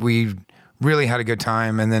 we really had a good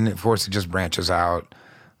time. And then, of course, it just branches out.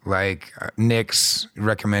 Like Nick's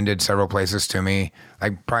recommended several places to me.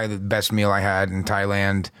 Like probably the best meal I had in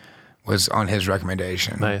Thailand was on his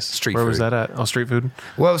recommendation. Nice. Street Where food. was that at? Oh, street food?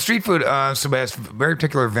 Well, street food, so it's a very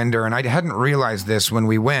particular vendor, and I hadn't realized this when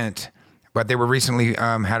we went, but they were recently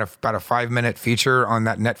had about a 5-minute feature on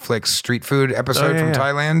that Netflix street food episode from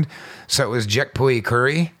Thailand. So it was Jack Pui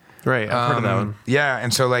Curry. Right, I've heard of that one. Yeah,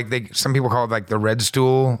 and so like some people call it like the Red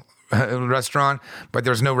Stool restaurant, but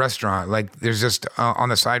there's no restaurant. Like there's just on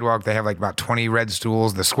the sidewalk, they have like about 20 red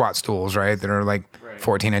stools, the squat stools, right? That are like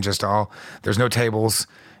 14 inches tall. There's no tables.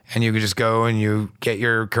 And you could just go and you get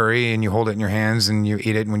your curry and you hold it in your hands and you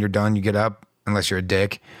eat it. And when you're done, you get up, unless you're a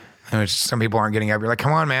dick. And some people aren't getting up. You're like,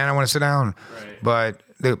 come on, man, I want to sit down. Right.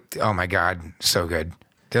 But, oh my God, so good.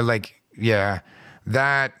 They're like, yeah,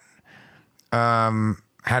 that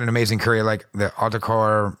had an amazing curry, like the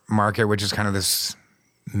Autocar market, which is kind of this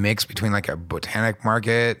mix between like a botanic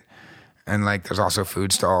market and like there's also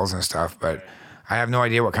food stalls and stuff. But I have no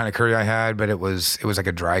idea what kind of curry I had, but it was like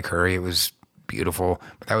a dry curry. It was beautiful.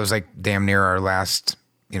 But that was like damn near our last,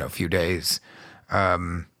 few days.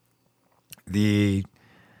 We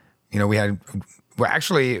had,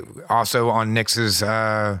 actually also on Nick's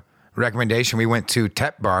recommendation, we went to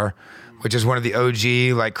Tep Bar, which is one of the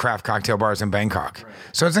OG like craft cocktail bars in Bangkok. Right.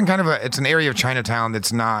 So it's in it's an area of Chinatown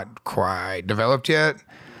that's not quite developed yet,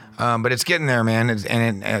 but it's getting there, man.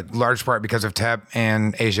 And in large part because of Tep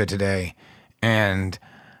and Asia Today. And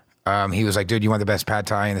he was like, dude, you want the best pad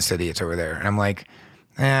thai in the city? It's over there. And I'm like,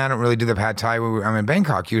 I don't really do the pad thai. I'm in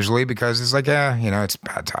Bangkok usually because it's like, it's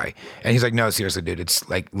pad thai. And he's like, no, seriously, dude, it's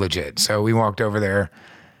like legit. So we walked over there.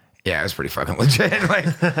 Yeah, it was pretty fucking legit. Like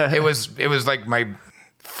it was like my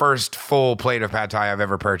first full plate of pad thai I've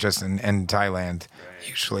ever purchased in Thailand. Right.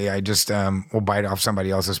 Usually I just will bite off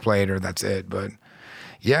somebody else's plate or that's it. But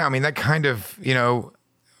yeah, I mean, that kind of,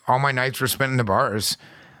 all my nights were spent in the bars.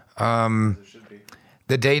 The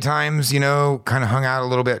daytimes, kind of hung out a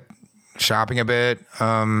little bit, shopping a bit,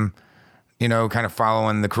 kind of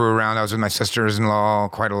following the crew around. I was with my sisters-in-law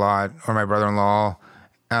quite a lot, or my brother-in-law.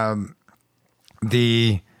 I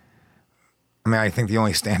think the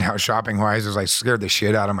only standout shopping-wise is I scared the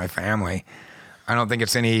shit out of my family. I don't think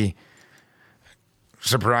it's any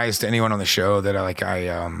surprise to anyone on the show that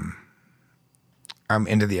I'm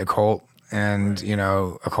into the occult and,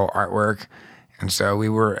 occult artwork. And so we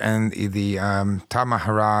were in the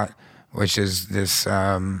Tamaharat, which is this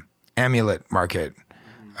amulet market.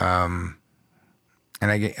 And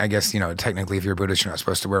I guess, technically if you're Buddhist, you're not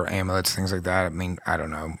supposed to wear amulets, things like that. I mean, I don't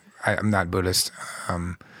know. I'm not Buddhist.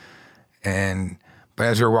 But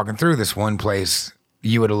as we were walking through this one place,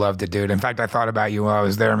 you would have loved it, dude. In fact, I thought about you while I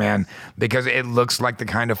was there, man, because it looks like the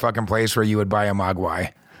kind of fucking place where you would buy a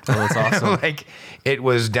mogwai. Oh, that's awesome. Like it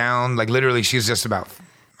was down, like literally she's just about,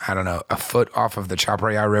 I don't know, a foot off of the Chao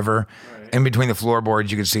Phraya River. Right. In between the floorboards,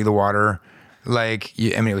 you could see the water. Like,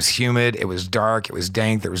 it was humid, it was dark, it was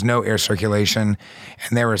dank, there was no air circulation,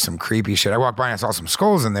 and there was some creepy shit. I walked by and I saw some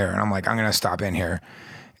skulls in there, and I'm like, I'm going to stop in here.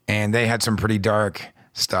 And they had some pretty dark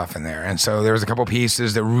stuff in there. And so there was a couple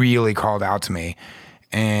pieces that really called out to me.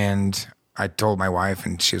 And I told my wife,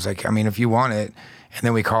 and she was like, if you want it. And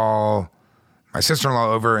then we call my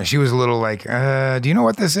sister-in-law over, and she was a little like, do you know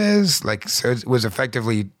what this is? Like, so it was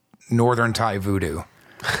effectively Northern Thai voodoo.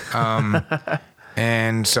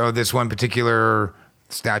 And so this one particular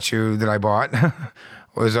statue that I bought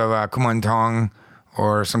was of Kumantong,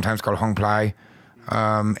 or sometimes called Hong Plai,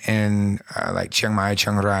 in like Chiang Mai,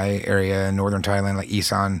 Chiang Rai area in northern Thailand, like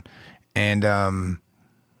Isan. And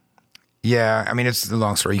it's a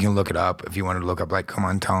long story. You can look it up if you wanted to look up like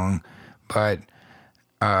Kumantong. But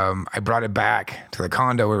I brought it back to the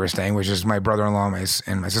condo we were staying, which is my brother-in-law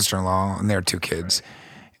and my sister-in-law and their 2 kids.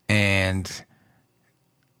 And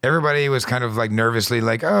everybody was kind of like nervously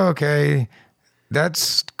like, oh, okay,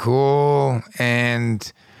 that's cool.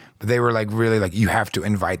 But they were like really like, you have to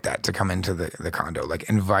invite that to come into the condo. Like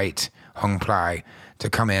invite Hong Plai to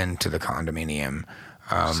come into the condominium.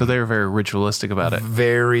 So they were very ritualistic about it.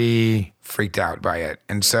 Very freaked out by it.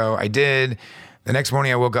 And so I did. The next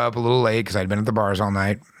morning I woke up a little late because I'd been at the bars all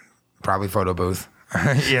night. Probably photo booth,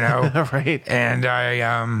 Right. And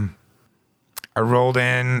I rolled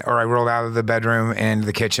out of the bedroom and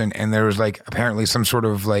the kitchen, and there was like apparently some sort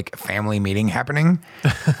of like family meeting happening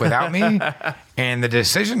without me. And the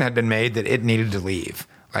decision had been made that it needed to leave.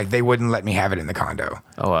 Like they wouldn't let me have it in the condo.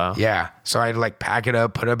 Oh, wow. Yeah. So I had to like pack it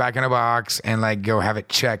up, put it back in a box, and like go have it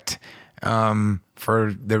checked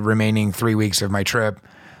for the remaining 3 weeks of my trip.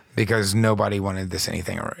 because nobody wanted this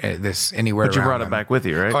anywhere. But you brought it back with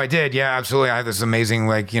you, right? Oh, I did. Yeah, absolutely. I have this amazing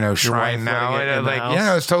shrine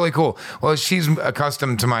now. It's totally cool. Well, she's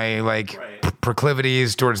accustomed to my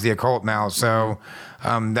proclivities towards the occult now, so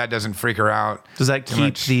that doesn't freak her out. Does that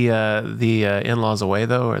keep the in-laws away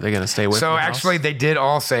though? Or are they going to stay with? So actually, they did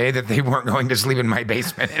all say that they weren't going to sleep in my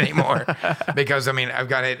basement anymore because I've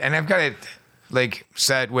got it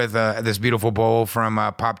set with this beautiful bowl from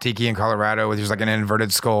Pop Tiki in Colorado, which is like an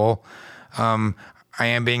inverted skull. I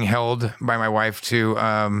am being held by my wife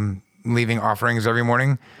to leaving offerings every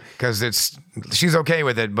morning because she's okay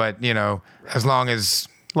with it, but as long as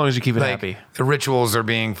you keep it happy, the rituals are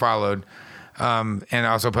being followed. And I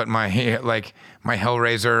also put my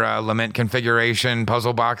Hellraiser lament configuration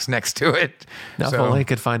puzzle box next to it. Now, if only I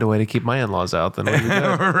could find a way to keep my in-laws out, then we'd be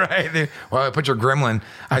good. Right. Well, I put your gremlin.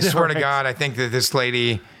 I swear to God, I think that this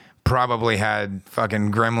lady probably had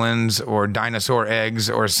fucking gremlins or dinosaur eggs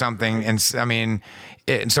or something. And so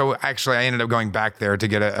actually I ended up going back there to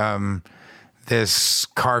get this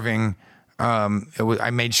carving.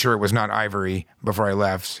 I made sure it was not ivory before I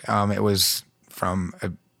left. It was from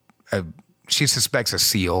she suspects a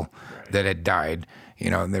seal that had died,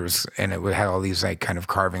 and it had all these kind of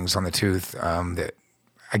carvings on the tooth that,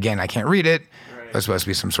 again, I can't read it. Right. It was supposed to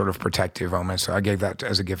be some sort of protective omen, so I gave that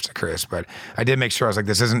as a gift to Chris. But I did make sure I was like,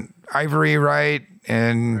 this isn't ivory, right?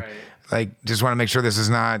 And just want to make sure this is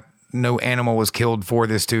not, no animal was killed for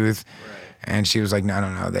this tooth. Right. And she was like, no,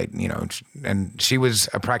 and she was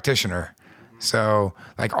a practitioner. Mm-hmm. So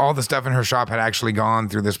all the stuff in her shop had actually gone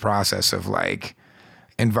through this process of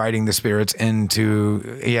inviting the spirits into,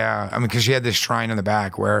 because she had this shrine in the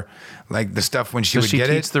back where the stuff when she would get it. Does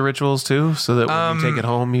she teach the rituals too, so that when you take it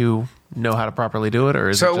home, you know how to properly do it?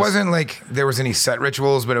 Or it wasn't like there was any set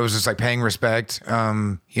rituals, but it was just paying respect.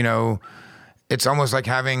 It's almost like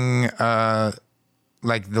having the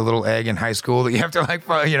little egg in high school that you have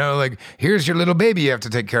to here's your little baby you have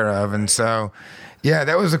to take care of. And so, yeah,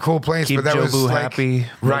 that was a cool place. Keep but that Jobu was happy.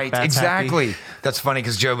 Right, exactly. Happy. That's funny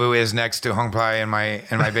because Jobu is next to Hong Pai in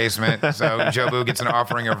my basement. So Jobu gets an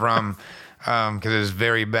offering of rum because it is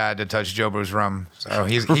very bad to touch Jobu's rum. So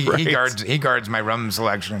he guards my rum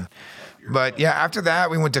selection. But yeah, after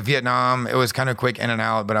that we went to Vietnam. It was kind of quick in and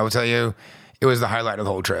out, but I will tell you, it was the highlight of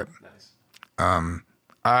the whole trip. Nice.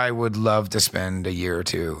 I would love to spend a year or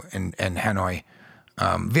two in Hanoi.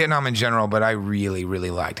 Vietnam in general, but I really, really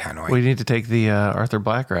liked Hanoi. We need to take the Arthur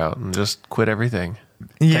Black route and just quit everything.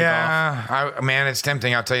 Man, it's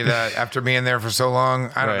tempting. I'll tell you that. After being there for so long,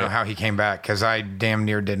 I don't know how he came back because I damn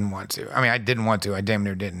near didn't want to. I didn't want to. I damn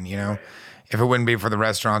near didn't. If it wouldn't be for the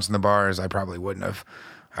restaurants and the bars, I probably wouldn't have.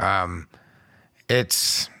 Hanoi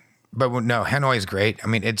is great.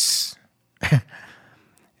 It's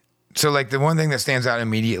so the one thing that stands out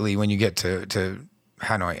immediately when you get to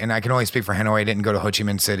Hanoi, and I can only speak for Hanoi. I didn't go to Ho Chi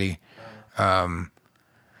Minh City.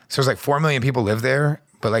 So there's 4 million people live there,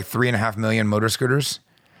 but 3.5 million motor scooters.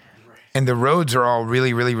 And the roads are all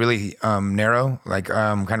really, really, really narrow,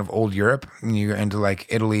 kind of old Europe. When you go into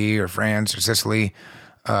Italy or France or Sicily,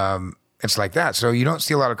 it's like that. So you don't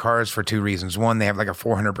see a lot of cars for two reasons. One, they have a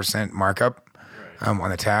 400% markup on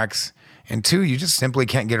the tax. And two, you just simply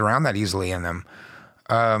can't get around that easily in them.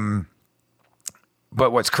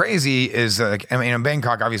 But what's crazy is, in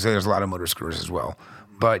Bangkok, obviously there's a lot of motor scooters as well.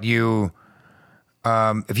 But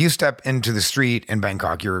if you step into the street in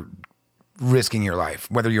Bangkok, you're risking your life,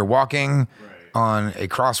 whether you're walking on a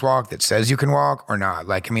crosswalk that says you can walk or not.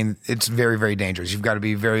 It's very, very dangerous. You've got to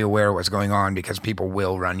be very aware of what's going on because people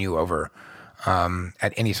will run you over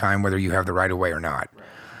at any time, whether you have the right of way or not.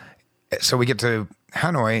 So we get to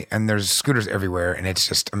Hanoi and there's scooters everywhere, and it's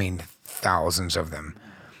just, thousands of them.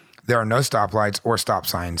 There are no stoplights or stop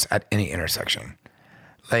signs at any intersection.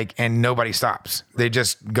 And nobody stops. They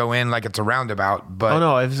just go in like it's a roundabout. But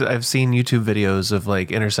I've seen YouTube videos of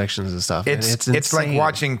intersections and stuff. It's like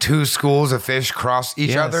watching two schools of fish cross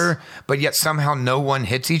each other, but yet somehow no one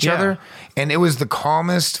hits each other. And it was the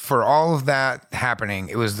calmest for all of that happening.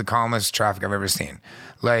 It was the calmest traffic I've ever seen.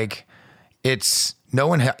 No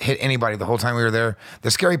one hit anybody the whole time we were there.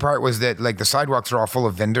 The scary part was that the sidewalks are all full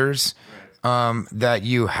of vendors. That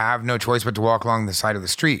you have no choice but to walk along the side of the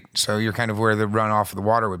street. So you're kind of where the runoff of the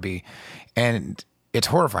water would be. And it's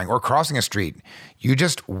horrifying. Or crossing a street. You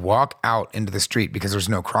just walk out into the street because there's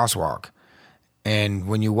no crosswalk. And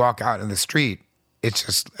when you walk out in the street, it's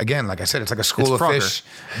just, again, like I said, it's like a school of fish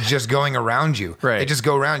just going around you. Right. They just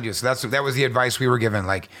go around you. So that was the advice we were given.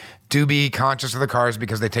 Do be conscious of the cars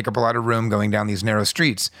because they take up a lot of room going down these narrow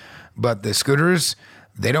streets. But the scooters,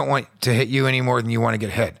 they don't want to hit you any more than you want to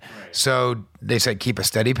get hit. Right. So they said keep a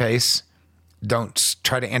steady pace, Don't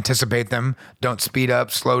try to anticipate them. Don't speed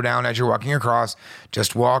up, slow down as you're walking across.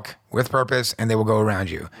 Just walk with purpose and they will go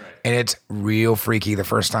around you. Right. And it's real freaky the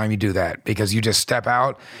first time you do that because you just step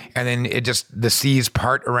out and then the seas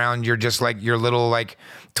part around your little like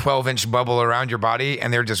 12-inch bubble around your body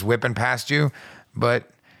and they're just whipping past you.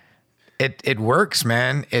 But it works,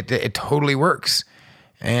 man. It totally works.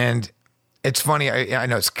 And it's funny. I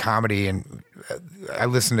know it's comedy and I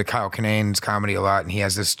listen to Kyle Kinane's comedy a lot, and he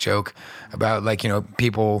has this joke about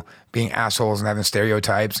people being assholes and having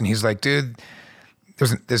stereotypes. And he's like, dude,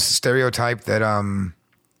 there's this stereotype that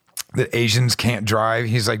Asians can't drive.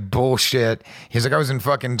 He's like, bullshit. He's like, I was in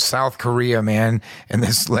fucking South Korea, man, and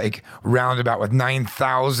this like roundabout with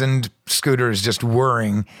 9,000 scooters just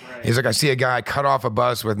whirring. Right. He's like, I see a guy cut off a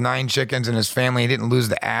bus with 9 chickens and his family. He didn't lose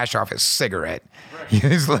the ash off his cigarette. Right.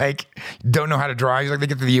 He's like, don't know how to drive. He's like, they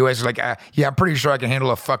get to the U.S. He's like, yeah, I'm pretty sure I can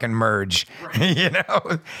handle a fucking merge,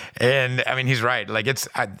 right. And I mean, he's right. Like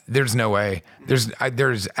there's no way.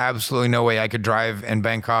 There's absolutely no way I could drive in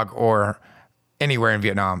Bangkok or anywhere in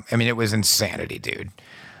Vietnam. I mean, it was insanity, dude.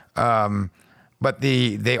 But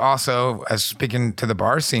they also, as speaking to the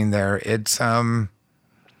bar scene there, it's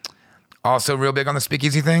also real big on the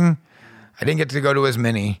speakeasy thing. I didn't get to go to as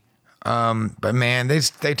many, but man,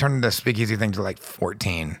 they turned the speakeasy thing to like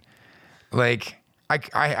 14. Like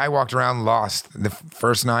I walked around lost the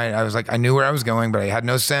first night. I was like, I knew where I was going, but I had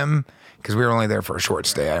no sim because we were only there for a short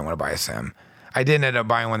stay. I didn't want to buy a sim. I did end up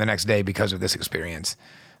buying one the next day because of this experience.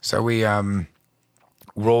 So we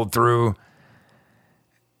rolled through.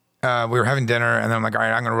 We were having dinner, and then I'm like, all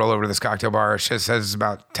right, I'm going to roll over to this cocktail bar. It just says it's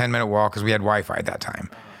about a 10-minute walk because we had Wi-Fi at that time.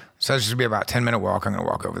 So it's just be about a 10-minute walk. I'm going to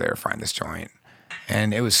walk over there, find this joint.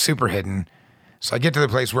 And it was super hidden. So I get to the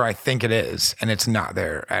place where I think it is, and it's not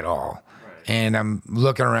there at all. Right. And I'm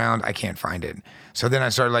looking around. I can't find it. So then I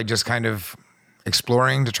started like just kind of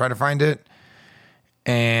exploring to try to find it.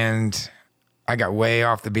 And I got way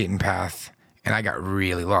off the beaten path. And I got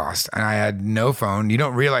really lost. And I had no phone. You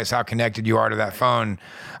don't realize how connected you are to that phone.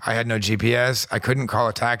 I had no GPS. I couldn't call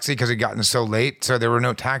a taxi because it had gotten so late. So there were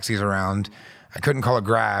no taxis around. I couldn't call a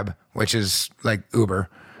Grab, which is like Uber.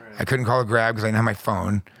 Right. I couldn't call a Grab because I didn't have my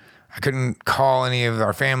phone. I couldn't call any of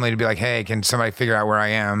our family to be like, hey, can somebody figure out where I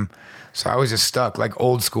am? So I was just stuck, like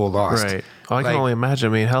old school lost. Right. Well, I can only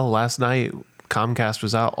imagine. I mean, hell, last night Comcast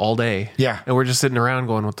was out all day. Yeah. And we're just sitting around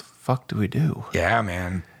going, what the fuck do we do? Yeah,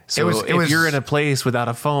 man. So if you're in a place without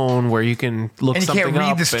a phone where you can look something up. And you can't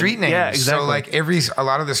read the street names. Yeah, exactly. So like a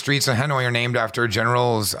lot of the streets in Hanoi are named after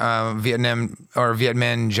generals, Viet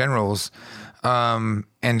Minh generals.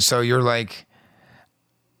 And so you're like,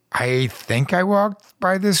 I think I walked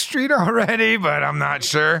by this street already, but I'm not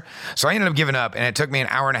sure. So I ended up giving up, and it took me an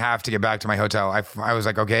hour and a half to get back to my hotel. I was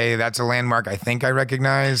like, okay, that's a landmark I think I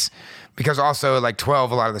recognize. Because also, like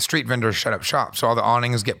 12, a lot of the street vendors shut up shop. So all the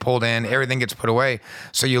awnings get pulled in, everything gets put away.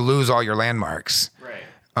 So you lose all your landmarks. Right.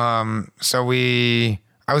 I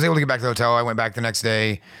was able to get back to the hotel. I went back the next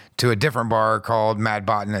day to a different bar called Mad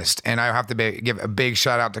Botanist. And I have to give a big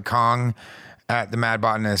shout out to Kong at the Mad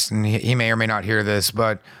Botanist. And he may or may not hear this,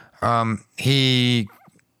 but he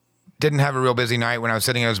didn't have a real busy night when I was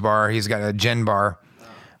sitting at his bar. He's got a gin bar.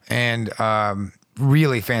 And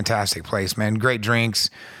really fantastic place, man. Great drinks.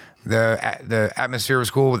 The atmosphere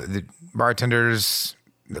was cool with the bartenders,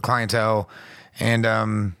 the clientele,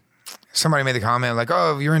 and somebody made the comment like,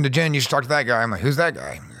 oh, if you're into gin, you should talk to that guy. I'm like, who's that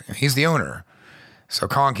guy? He's the owner. So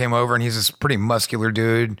Colin came over, and he's this pretty muscular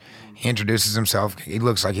dude. He introduces himself. He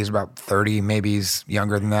looks like he's about 30, maybe he's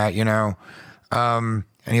younger than that, and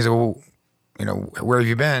he's like, well, where have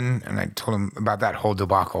you been? And I told him about that whole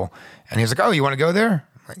debacle. And he's like, oh, you want to go there?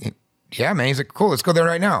 I'm like, yeah, man. He's like, cool, let's go there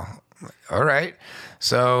right now. I'm like, all right.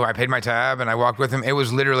 So I paid my tab and I walked with him. It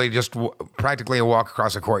was literally just practically a walk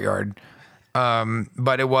across a courtyard.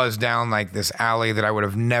 But it was down like this alley that I would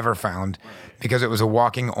have never found because it was a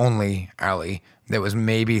walking only alley that was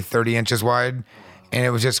maybe 30 inches wide. And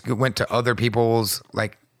it went to other people's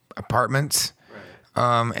like apartments.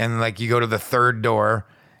 And like you go to the third door,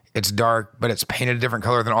 it's dark, but it's painted a different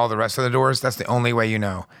color than all the rest of the doors. That's the only way you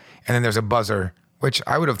know. And then there's a buzzer, which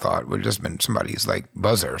I would have thought would have just been somebody's like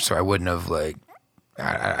buzzer. So I wouldn't have like,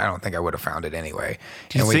 I don't think I would have found it anyway.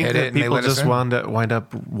 Do you think that people just wind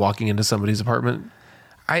up walking into somebody's apartment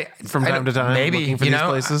from time to time, maybe, looking for these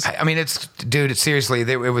places? I mean, it's seriously,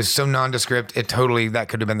 it was so nondescript. That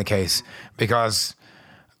could have been the case because,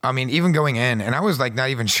 I mean, even going in, and I was like not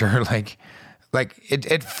even sure, like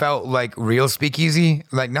it felt like real speakeasy,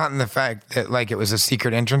 like not in the fact that like it was a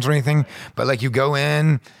secret entrance or anything, but like you go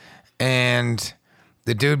in and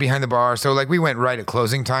the dude behind the bar. So like we went right at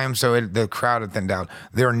closing time, so the crowd had thinned out.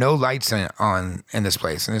 There are no lights on in this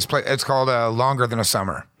place, and it's called Longer Than a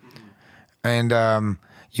Summer. And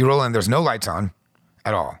you roll in, there's no lights on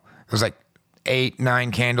at all. There's like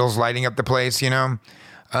 8-9 candles lighting up the place.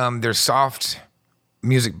 There's soft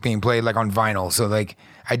music being played like on vinyl. So like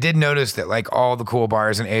I did notice that like all the cool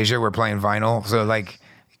bars in Asia were playing vinyl. So like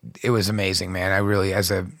it was amazing, man. I really,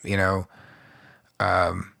 as a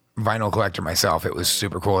vinyl collector myself, it was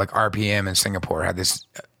super cool. Like RPM in Singapore had this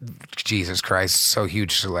Jesus Christ, so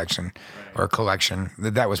huge selection or collection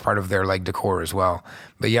that was part of their like decor as well.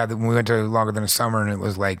 But yeah, when we went to Longer Than a Summer, and it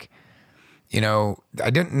was like, I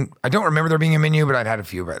don't remember there being a menu, but I'd had a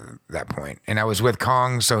few by that point. And I was with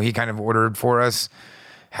Kong, so he kind of ordered for us.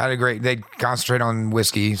 They concentrate on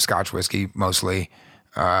whiskey, Scotch whiskey mostly.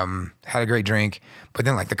 Had a great drink. But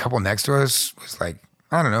then like the couple next to us was like,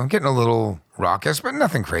 I don't know, getting a little raucous, but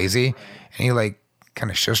nothing crazy. And he like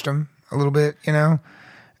kind of shushed him a little bit,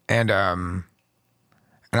 And I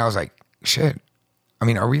was like, shit. I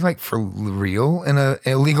mean, are we like for real in a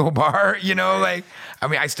illegal bar? Like, I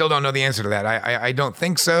mean, I still don't know the answer to that. I don't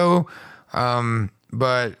think so.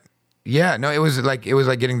 But yeah, no, it was like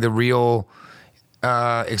getting the real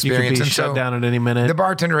experience. You could be shut down at any minute. The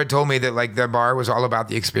bartender had told me that like the bar was all about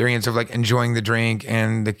the experience of like enjoying the drink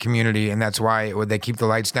and the community, and that's why they keep the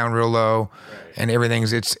lights down real low, and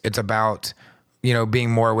everything's it's about being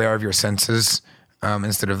more aware of your senses.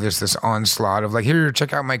 Instead of this onslaught of like, here,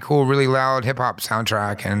 check out my cool, really loud hip hop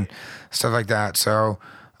soundtrack and stuff like that. So,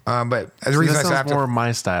 but the reason that sounds more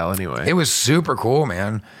my style anyway. It was super cool,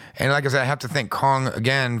 man. And like I said, I have to thank Kong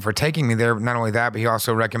again for taking me there. Not only that, but he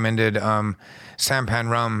also recommended Sampan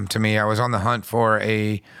rum to me. I was on the hunt for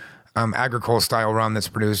a agricole style rum that's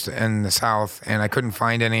produced in the South, and I couldn't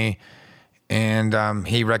find any. And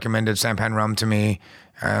he recommended Sampan rum to me.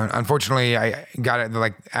 Unfortunately, I got it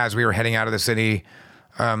like as we were heading out of the city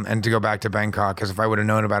and to go back to Bangkok, because if I would have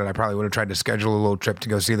known about it, I probably would have tried to schedule a little trip to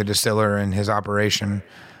go see the distiller and his operation.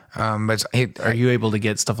 But are you able to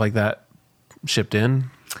get stuff like that shipped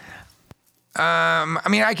in? I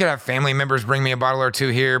mean, I could have family members bring me a bottle or two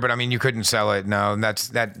here, but I mean, you couldn't sell it. No,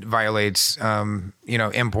 that violates,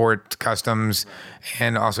 import customs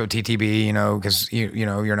and also TTB, because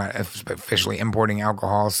you're not officially importing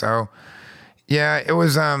alcohol. So yeah, it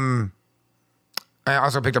was, I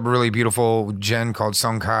also picked up a really beautiful gin called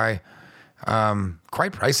Songkai.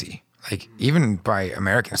 Quite pricey, like even by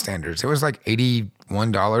American standards. It was like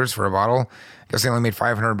 $81 for a bottle. I guess they only made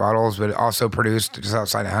 500 bottles, but also produced just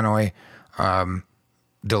outside of Hanoi.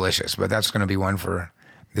 Delicious, but that's going to be one for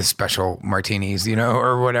the special martinis,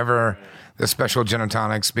 or whatever, the special gin and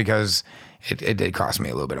tonics, because it did cost me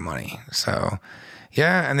a little bit of money. So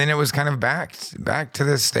yeah, and then it was kind of back to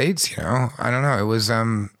the States, I don't know. It was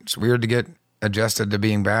it's weird to get adjusted to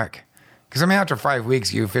being back. Because I mean, after 5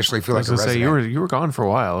 weeks, you officially feel like a resident. You were gone for a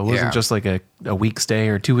while. It wasn't just like a week stay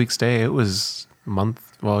or 2 week stay. It was a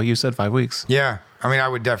month. Well, you said 5 weeks. Yeah, I mean, I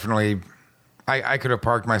would definitely. I could have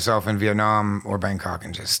parked myself in Vietnam or Bangkok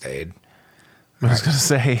and just stayed. I was going to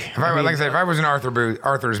say. If I was in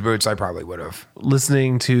Arthur's boots, I probably would have.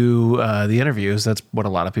 Listening to the interviews, that's what a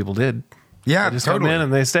lot of people did. Yeah, they just totally. come in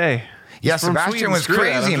and they stay. Yeah, Sebastian was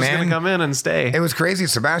crazy, man. Going to come in and stay. It was crazy.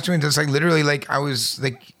 Sebastian just like literally like I was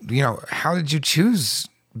like, how did you choose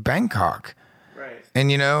Bangkok? Right. And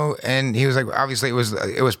and he was like, obviously it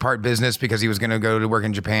was part business because he was going to go to work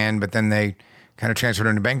in Japan, but then they kind of transferred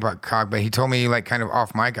into Bangkok. But he told me like kind of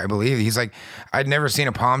off mic, I believe. He's like, I'd never seen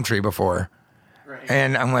a palm tree before. Right.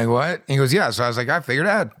 And I'm like, what? And he goes, yeah. So I was like, I figured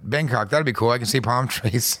out Bangkok. That'd be cool. I can see palm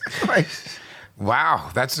trees. Like, wow,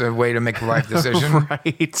 that's a way to make a life decision.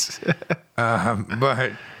 Right.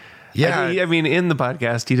 But yeah. I mean, in the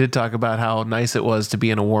podcast, he did talk about how nice it was to be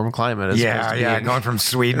in a warm climate. Going from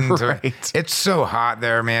Sweden to, it's so hot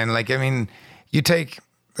there, man. Like, I mean, you take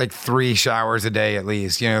like 3 showers a day at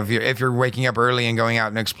least. If you're waking up early and going out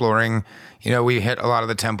and exploring, we hit a lot of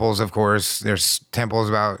the temples. Of course, there's temples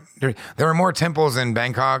there are more temples in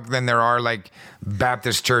Bangkok than there are like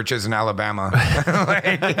Baptist churches in Alabama.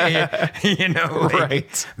 Right?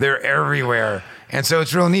 They're everywhere, and so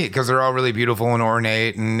it's real neat because they're all really beautiful and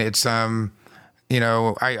ornate, and it's I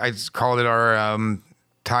called it our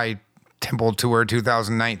Thai Temple Tour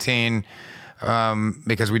 2019.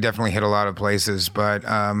 Because we definitely hit a lot of places, but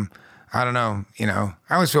I don't know,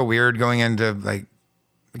 I always feel weird going into like,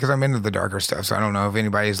 because I'm into the darker stuff, so I don't know if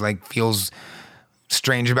anybody's like feels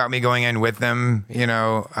strange about me going in with them,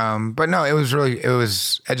 but no, it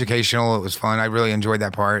was educational, it was fun, I really enjoyed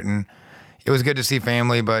that part, and it was good to see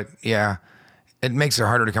family, but yeah, it makes it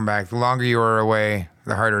harder to come back. The longer you are away,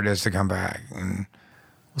 the harder it is to come back. And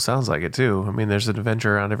sounds like it too. I mean, there's an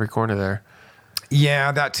adventure around every corner there.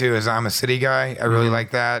 Yeah, that too. As I'm a city guy, I really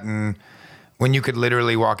like that. And when you could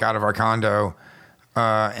literally walk out of our condo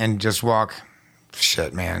and just walk,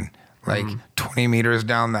 shit, man, like 20 meters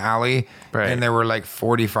down the alley, and there were like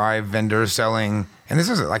 45 vendors selling. And this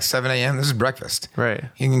is at like 7 a.m. This is breakfast. Right.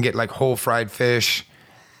 You can get like whole fried fish,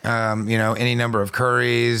 any number of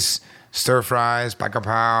curries, stir fries,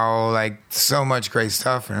 pakapao, like so much great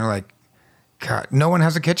stuff. And you're like, God, no one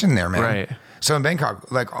has a kitchen there, man. Right. So in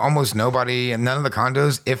Bangkok, like almost nobody, and none of the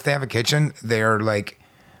condos, if they have a kitchen, they're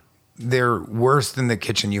worse than the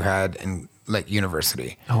kitchen you had in like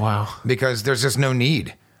university. Oh, wow. Because there's just no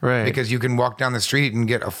need. Right. Because you can walk down the street and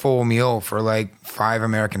get a full meal for like $5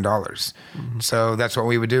 American. So that's what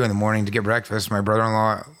we would do in the morning to get breakfast. My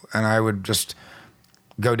brother-in-law and I would just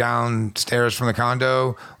go downstairs from the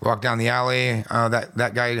condo, walk down the alley.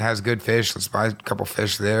 That guy has good fish. Let's buy a couple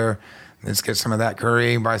fish there. Let's get some of that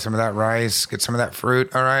curry, buy some of that rice, get some of that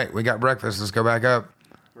fruit. All right, we got breakfast. Let's go back up.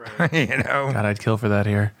 Right. God, I'd kill for that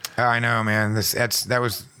here. I know, man. I'd said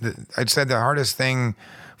the hardest thing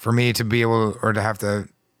for me to be able or to have to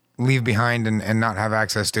leave behind and not have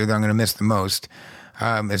access to that I'm going to miss the most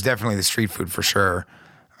is definitely the street food for sure.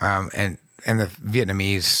 And the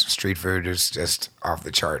Vietnamese street food is just off the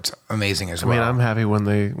charts, amazing as well. I mean, I'm happy when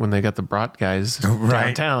they got the brat guys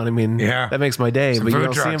downtown. I mean, that makes my day. But you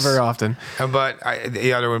don't see them very often. But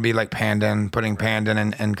the other would be like pandan, putting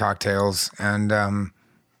pandan in cocktails, and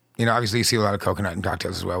obviously you see a lot of coconut in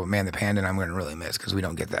cocktails as well. But man, the pandan I'm going to really miss because we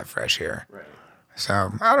don't get that fresh here. Right.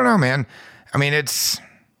 So I don't know, man. I mean, it's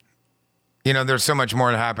there's so much more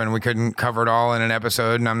to happen. We couldn't cover it all in an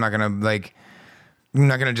episode, and I'm not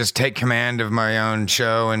gonna just take command of my own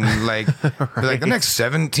show and be like the next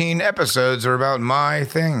 17 episodes are about my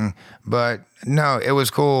thing. But no, it was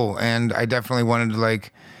cool, and I definitely wanted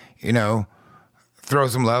to throw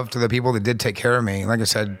some love to the people that did take care of me. Like I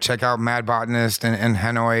said, check out Mad Botanist in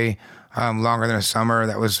Hanoi, Longer Than a Summer.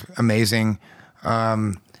 That was amazing.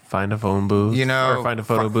 Find a phone booth, or find a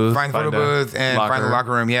photo booth, find a photo booth, and find the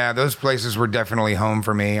locker room. Yeah, those places were definitely home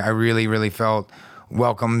for me. I really, really felt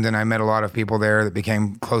welcomed, and I met a lot of people there that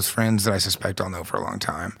became close friends that I suspect I'll know for a long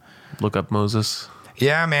time. Look up Moses.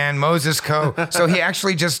 Yeah, man, Moses Co. So he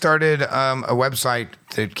actually just started a website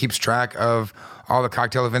that keeps track of all the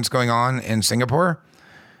cocktail events going on in Singapore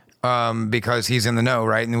because he's in the know,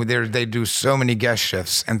 right? And they do so many guest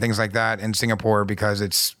shifts and things like that in Singapore because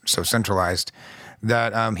it's so centralized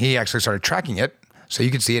that he actually started tracking it. So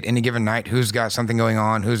you could see it any given night, who's got something going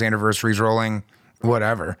on, whose anniversary's rolling,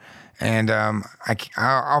 whatever. And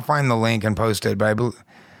I'll find the link and post it, but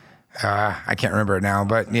I can't remember it now.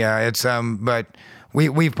 But yeah, it's but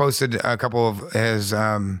we've posted a couple of his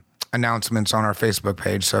announcements on our Facebook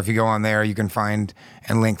page. So if you go on there, you can find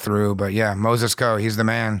and link through. But yeah, Moses Co. He's the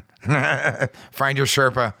man. Find your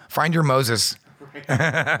Sherpa. Find your Moses.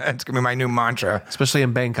 It's gonna be my new mantra, especially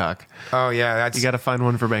in Bangkok. Oh yeah, you got to find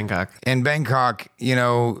one for Bangkok. In Bangkok, you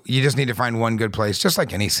just need to find one good place, just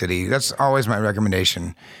like any city. That's always my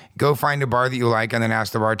recommendation. Go find a bar that you like, and then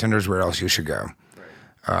ask the bartenders where else you should go.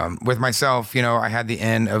 Right. With myself, I had the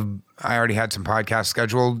end of. I already had some podcasts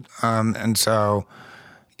scheduled, and so,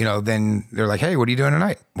 then they're like, "Hey, what are you doing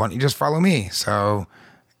tonight? Why don't you just follow me?" So,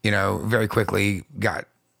 very quickly got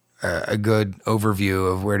a good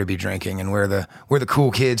overview of where to be drinking and where the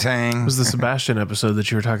cool kids hang. It was the Sebastian episode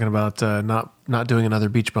that you were talking about not doing another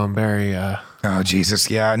Beach Bum Berry. Oh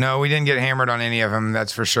Jesus, yeah, no, we didn't get hammered on any of them.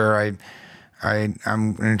 That's for sure.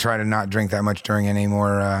 I'm going to try to not drink that much during any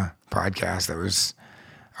more podcasts.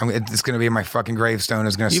 It's going to be my fucking gravestone.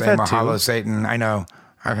 Is going to say Mahalo Satan. I know.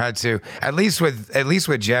 I've had to. At least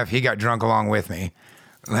with Jeff, he got drunk along with me.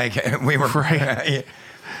 Like we were. Right.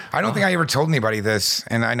 I don't think I ever told anybody this,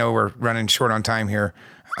 and I know we're running short on time here,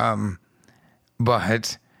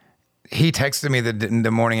 but he texted me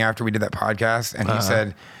the morning after we did that podcast, and he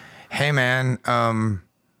said, "Hey, man, I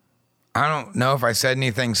don't know if I said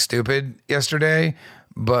anything stupid yesterday,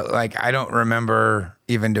 but I don't remember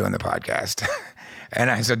even doing the podcast."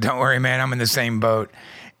 And I said, "Don't worry, man, I'm in the same boat."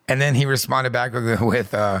 And then he responded back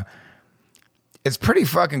with "It's pretty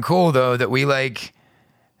fucking cool, though, that we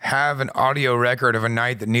have an audio record of a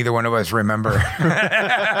night that neither one of us remember."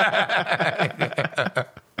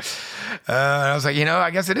 I was like, I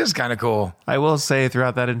guess it is kind of cool. I will say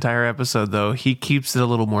throughout that entire episode, though, he keeps it a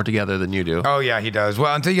little more together than you do. Oh, yeah, he does.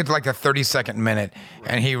 Well, until you get to the 32nd minute,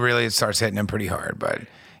 and he really starts hitting him pretty hard. But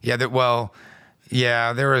yeah, there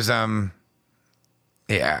was, after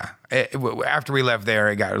we left there,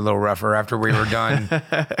 it got a little rougher after we were done.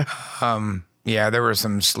 Yeah, there were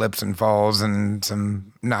some slips and falls and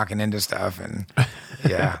some knocking into stuff, and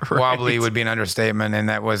Yeah. Right. Wobbly would be an understatement, and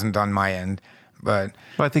that wasn't on my end. But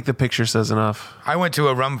I think the picture says enough. I went to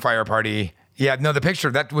a rum fire party. Yeah, no, the picture,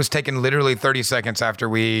 that was taken literally 30 seconds after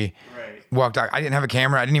we walked out. I didn't have a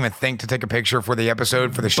camera. I didn't even think to take a picture for the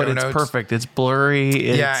episode, for the show notes. But it's perfect. It's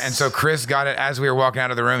blurry. Yeah, and so Chris got it as we were walking out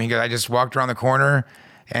of the room. He goes, I just walked around the corner,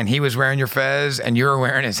 and he was wearing your fez, and you were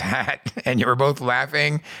wearing his hat, and you were both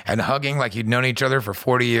laughing and hugging like you'd known each other for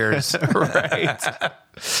 40 years. Right.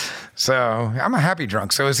 So I'm a happy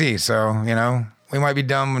drunk. So is he. So, we might be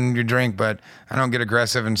dumb when you drink, but I don't get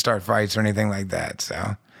aggressive and start fights or anything like that.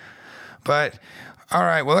 So, but all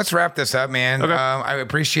right, well, let's wrap this up, man. Okay. I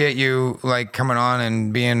appreciate you coming on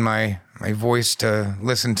and being my voice to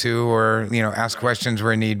listen to, or ask questions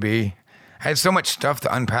where need be. I had so much stuff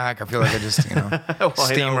to unpack. I feel like I just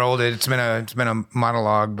steamrolled it. It's been a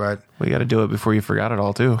monologue, but we got to do it before you forgot it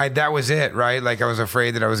all too. That was it, right? Like I was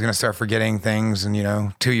afraid that I was going to start forgetting things,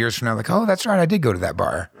 and 2 years from now, oh, that's right, I did go to that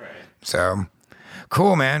bar. Right. So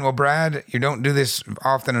cool, man. Well, Brad, you don't do this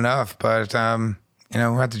often enough, but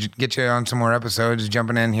we'll have to get you on some more episodes,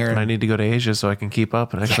 jumping in here. And I need to go to Asia so I can keep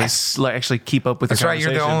up and actually keep up with the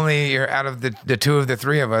conversation. That's right. You're out of the two of the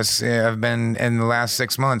three of us have been in the last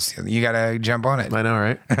 6 months. You got to jump on it. I know,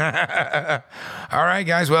 right? All right,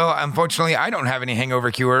 guys. Well, unfortunately, I don't have any hangover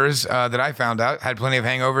cures that I found out. Had plenty of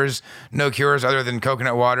hangovers. No cures other than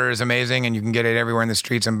coconut water is amazing, and you can get it everywhere in the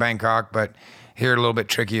streets in Bangkok, but here a little bit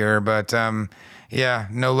trickier. But yeah,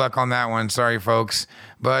 no luck on that one. Sorry, folks.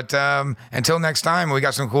 But until next time, we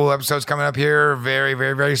got some cool episodes coming up here very,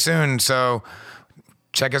 very, very soon. So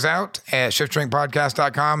check us out at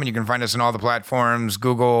shiftdrinkpodcast.com, and you can find us on all the platforms,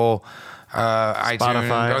 Google, iTunes.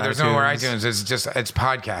 Spotify, there's no more iTunes. It's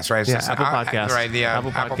podcast, right? It's just, Apple Podcast. Right, the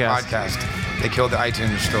Apple Podcast. They killed the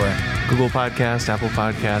iTunes store. Google Podcast, Apple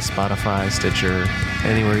Podcast, Spotify, Stitcher,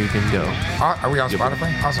 anywhere you can go. Are we on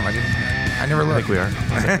Spotify? Awesome. I never looked. I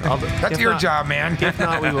think we are. That's your job, man. If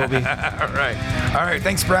not, we will be. All right.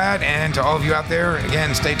 Thanks, Brad. And to all of you out there,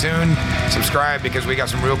 again, stay tuned. Subscribe, because we got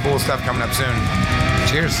some real cool stuff coming up soon.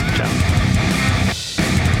 Cheers. Ciao.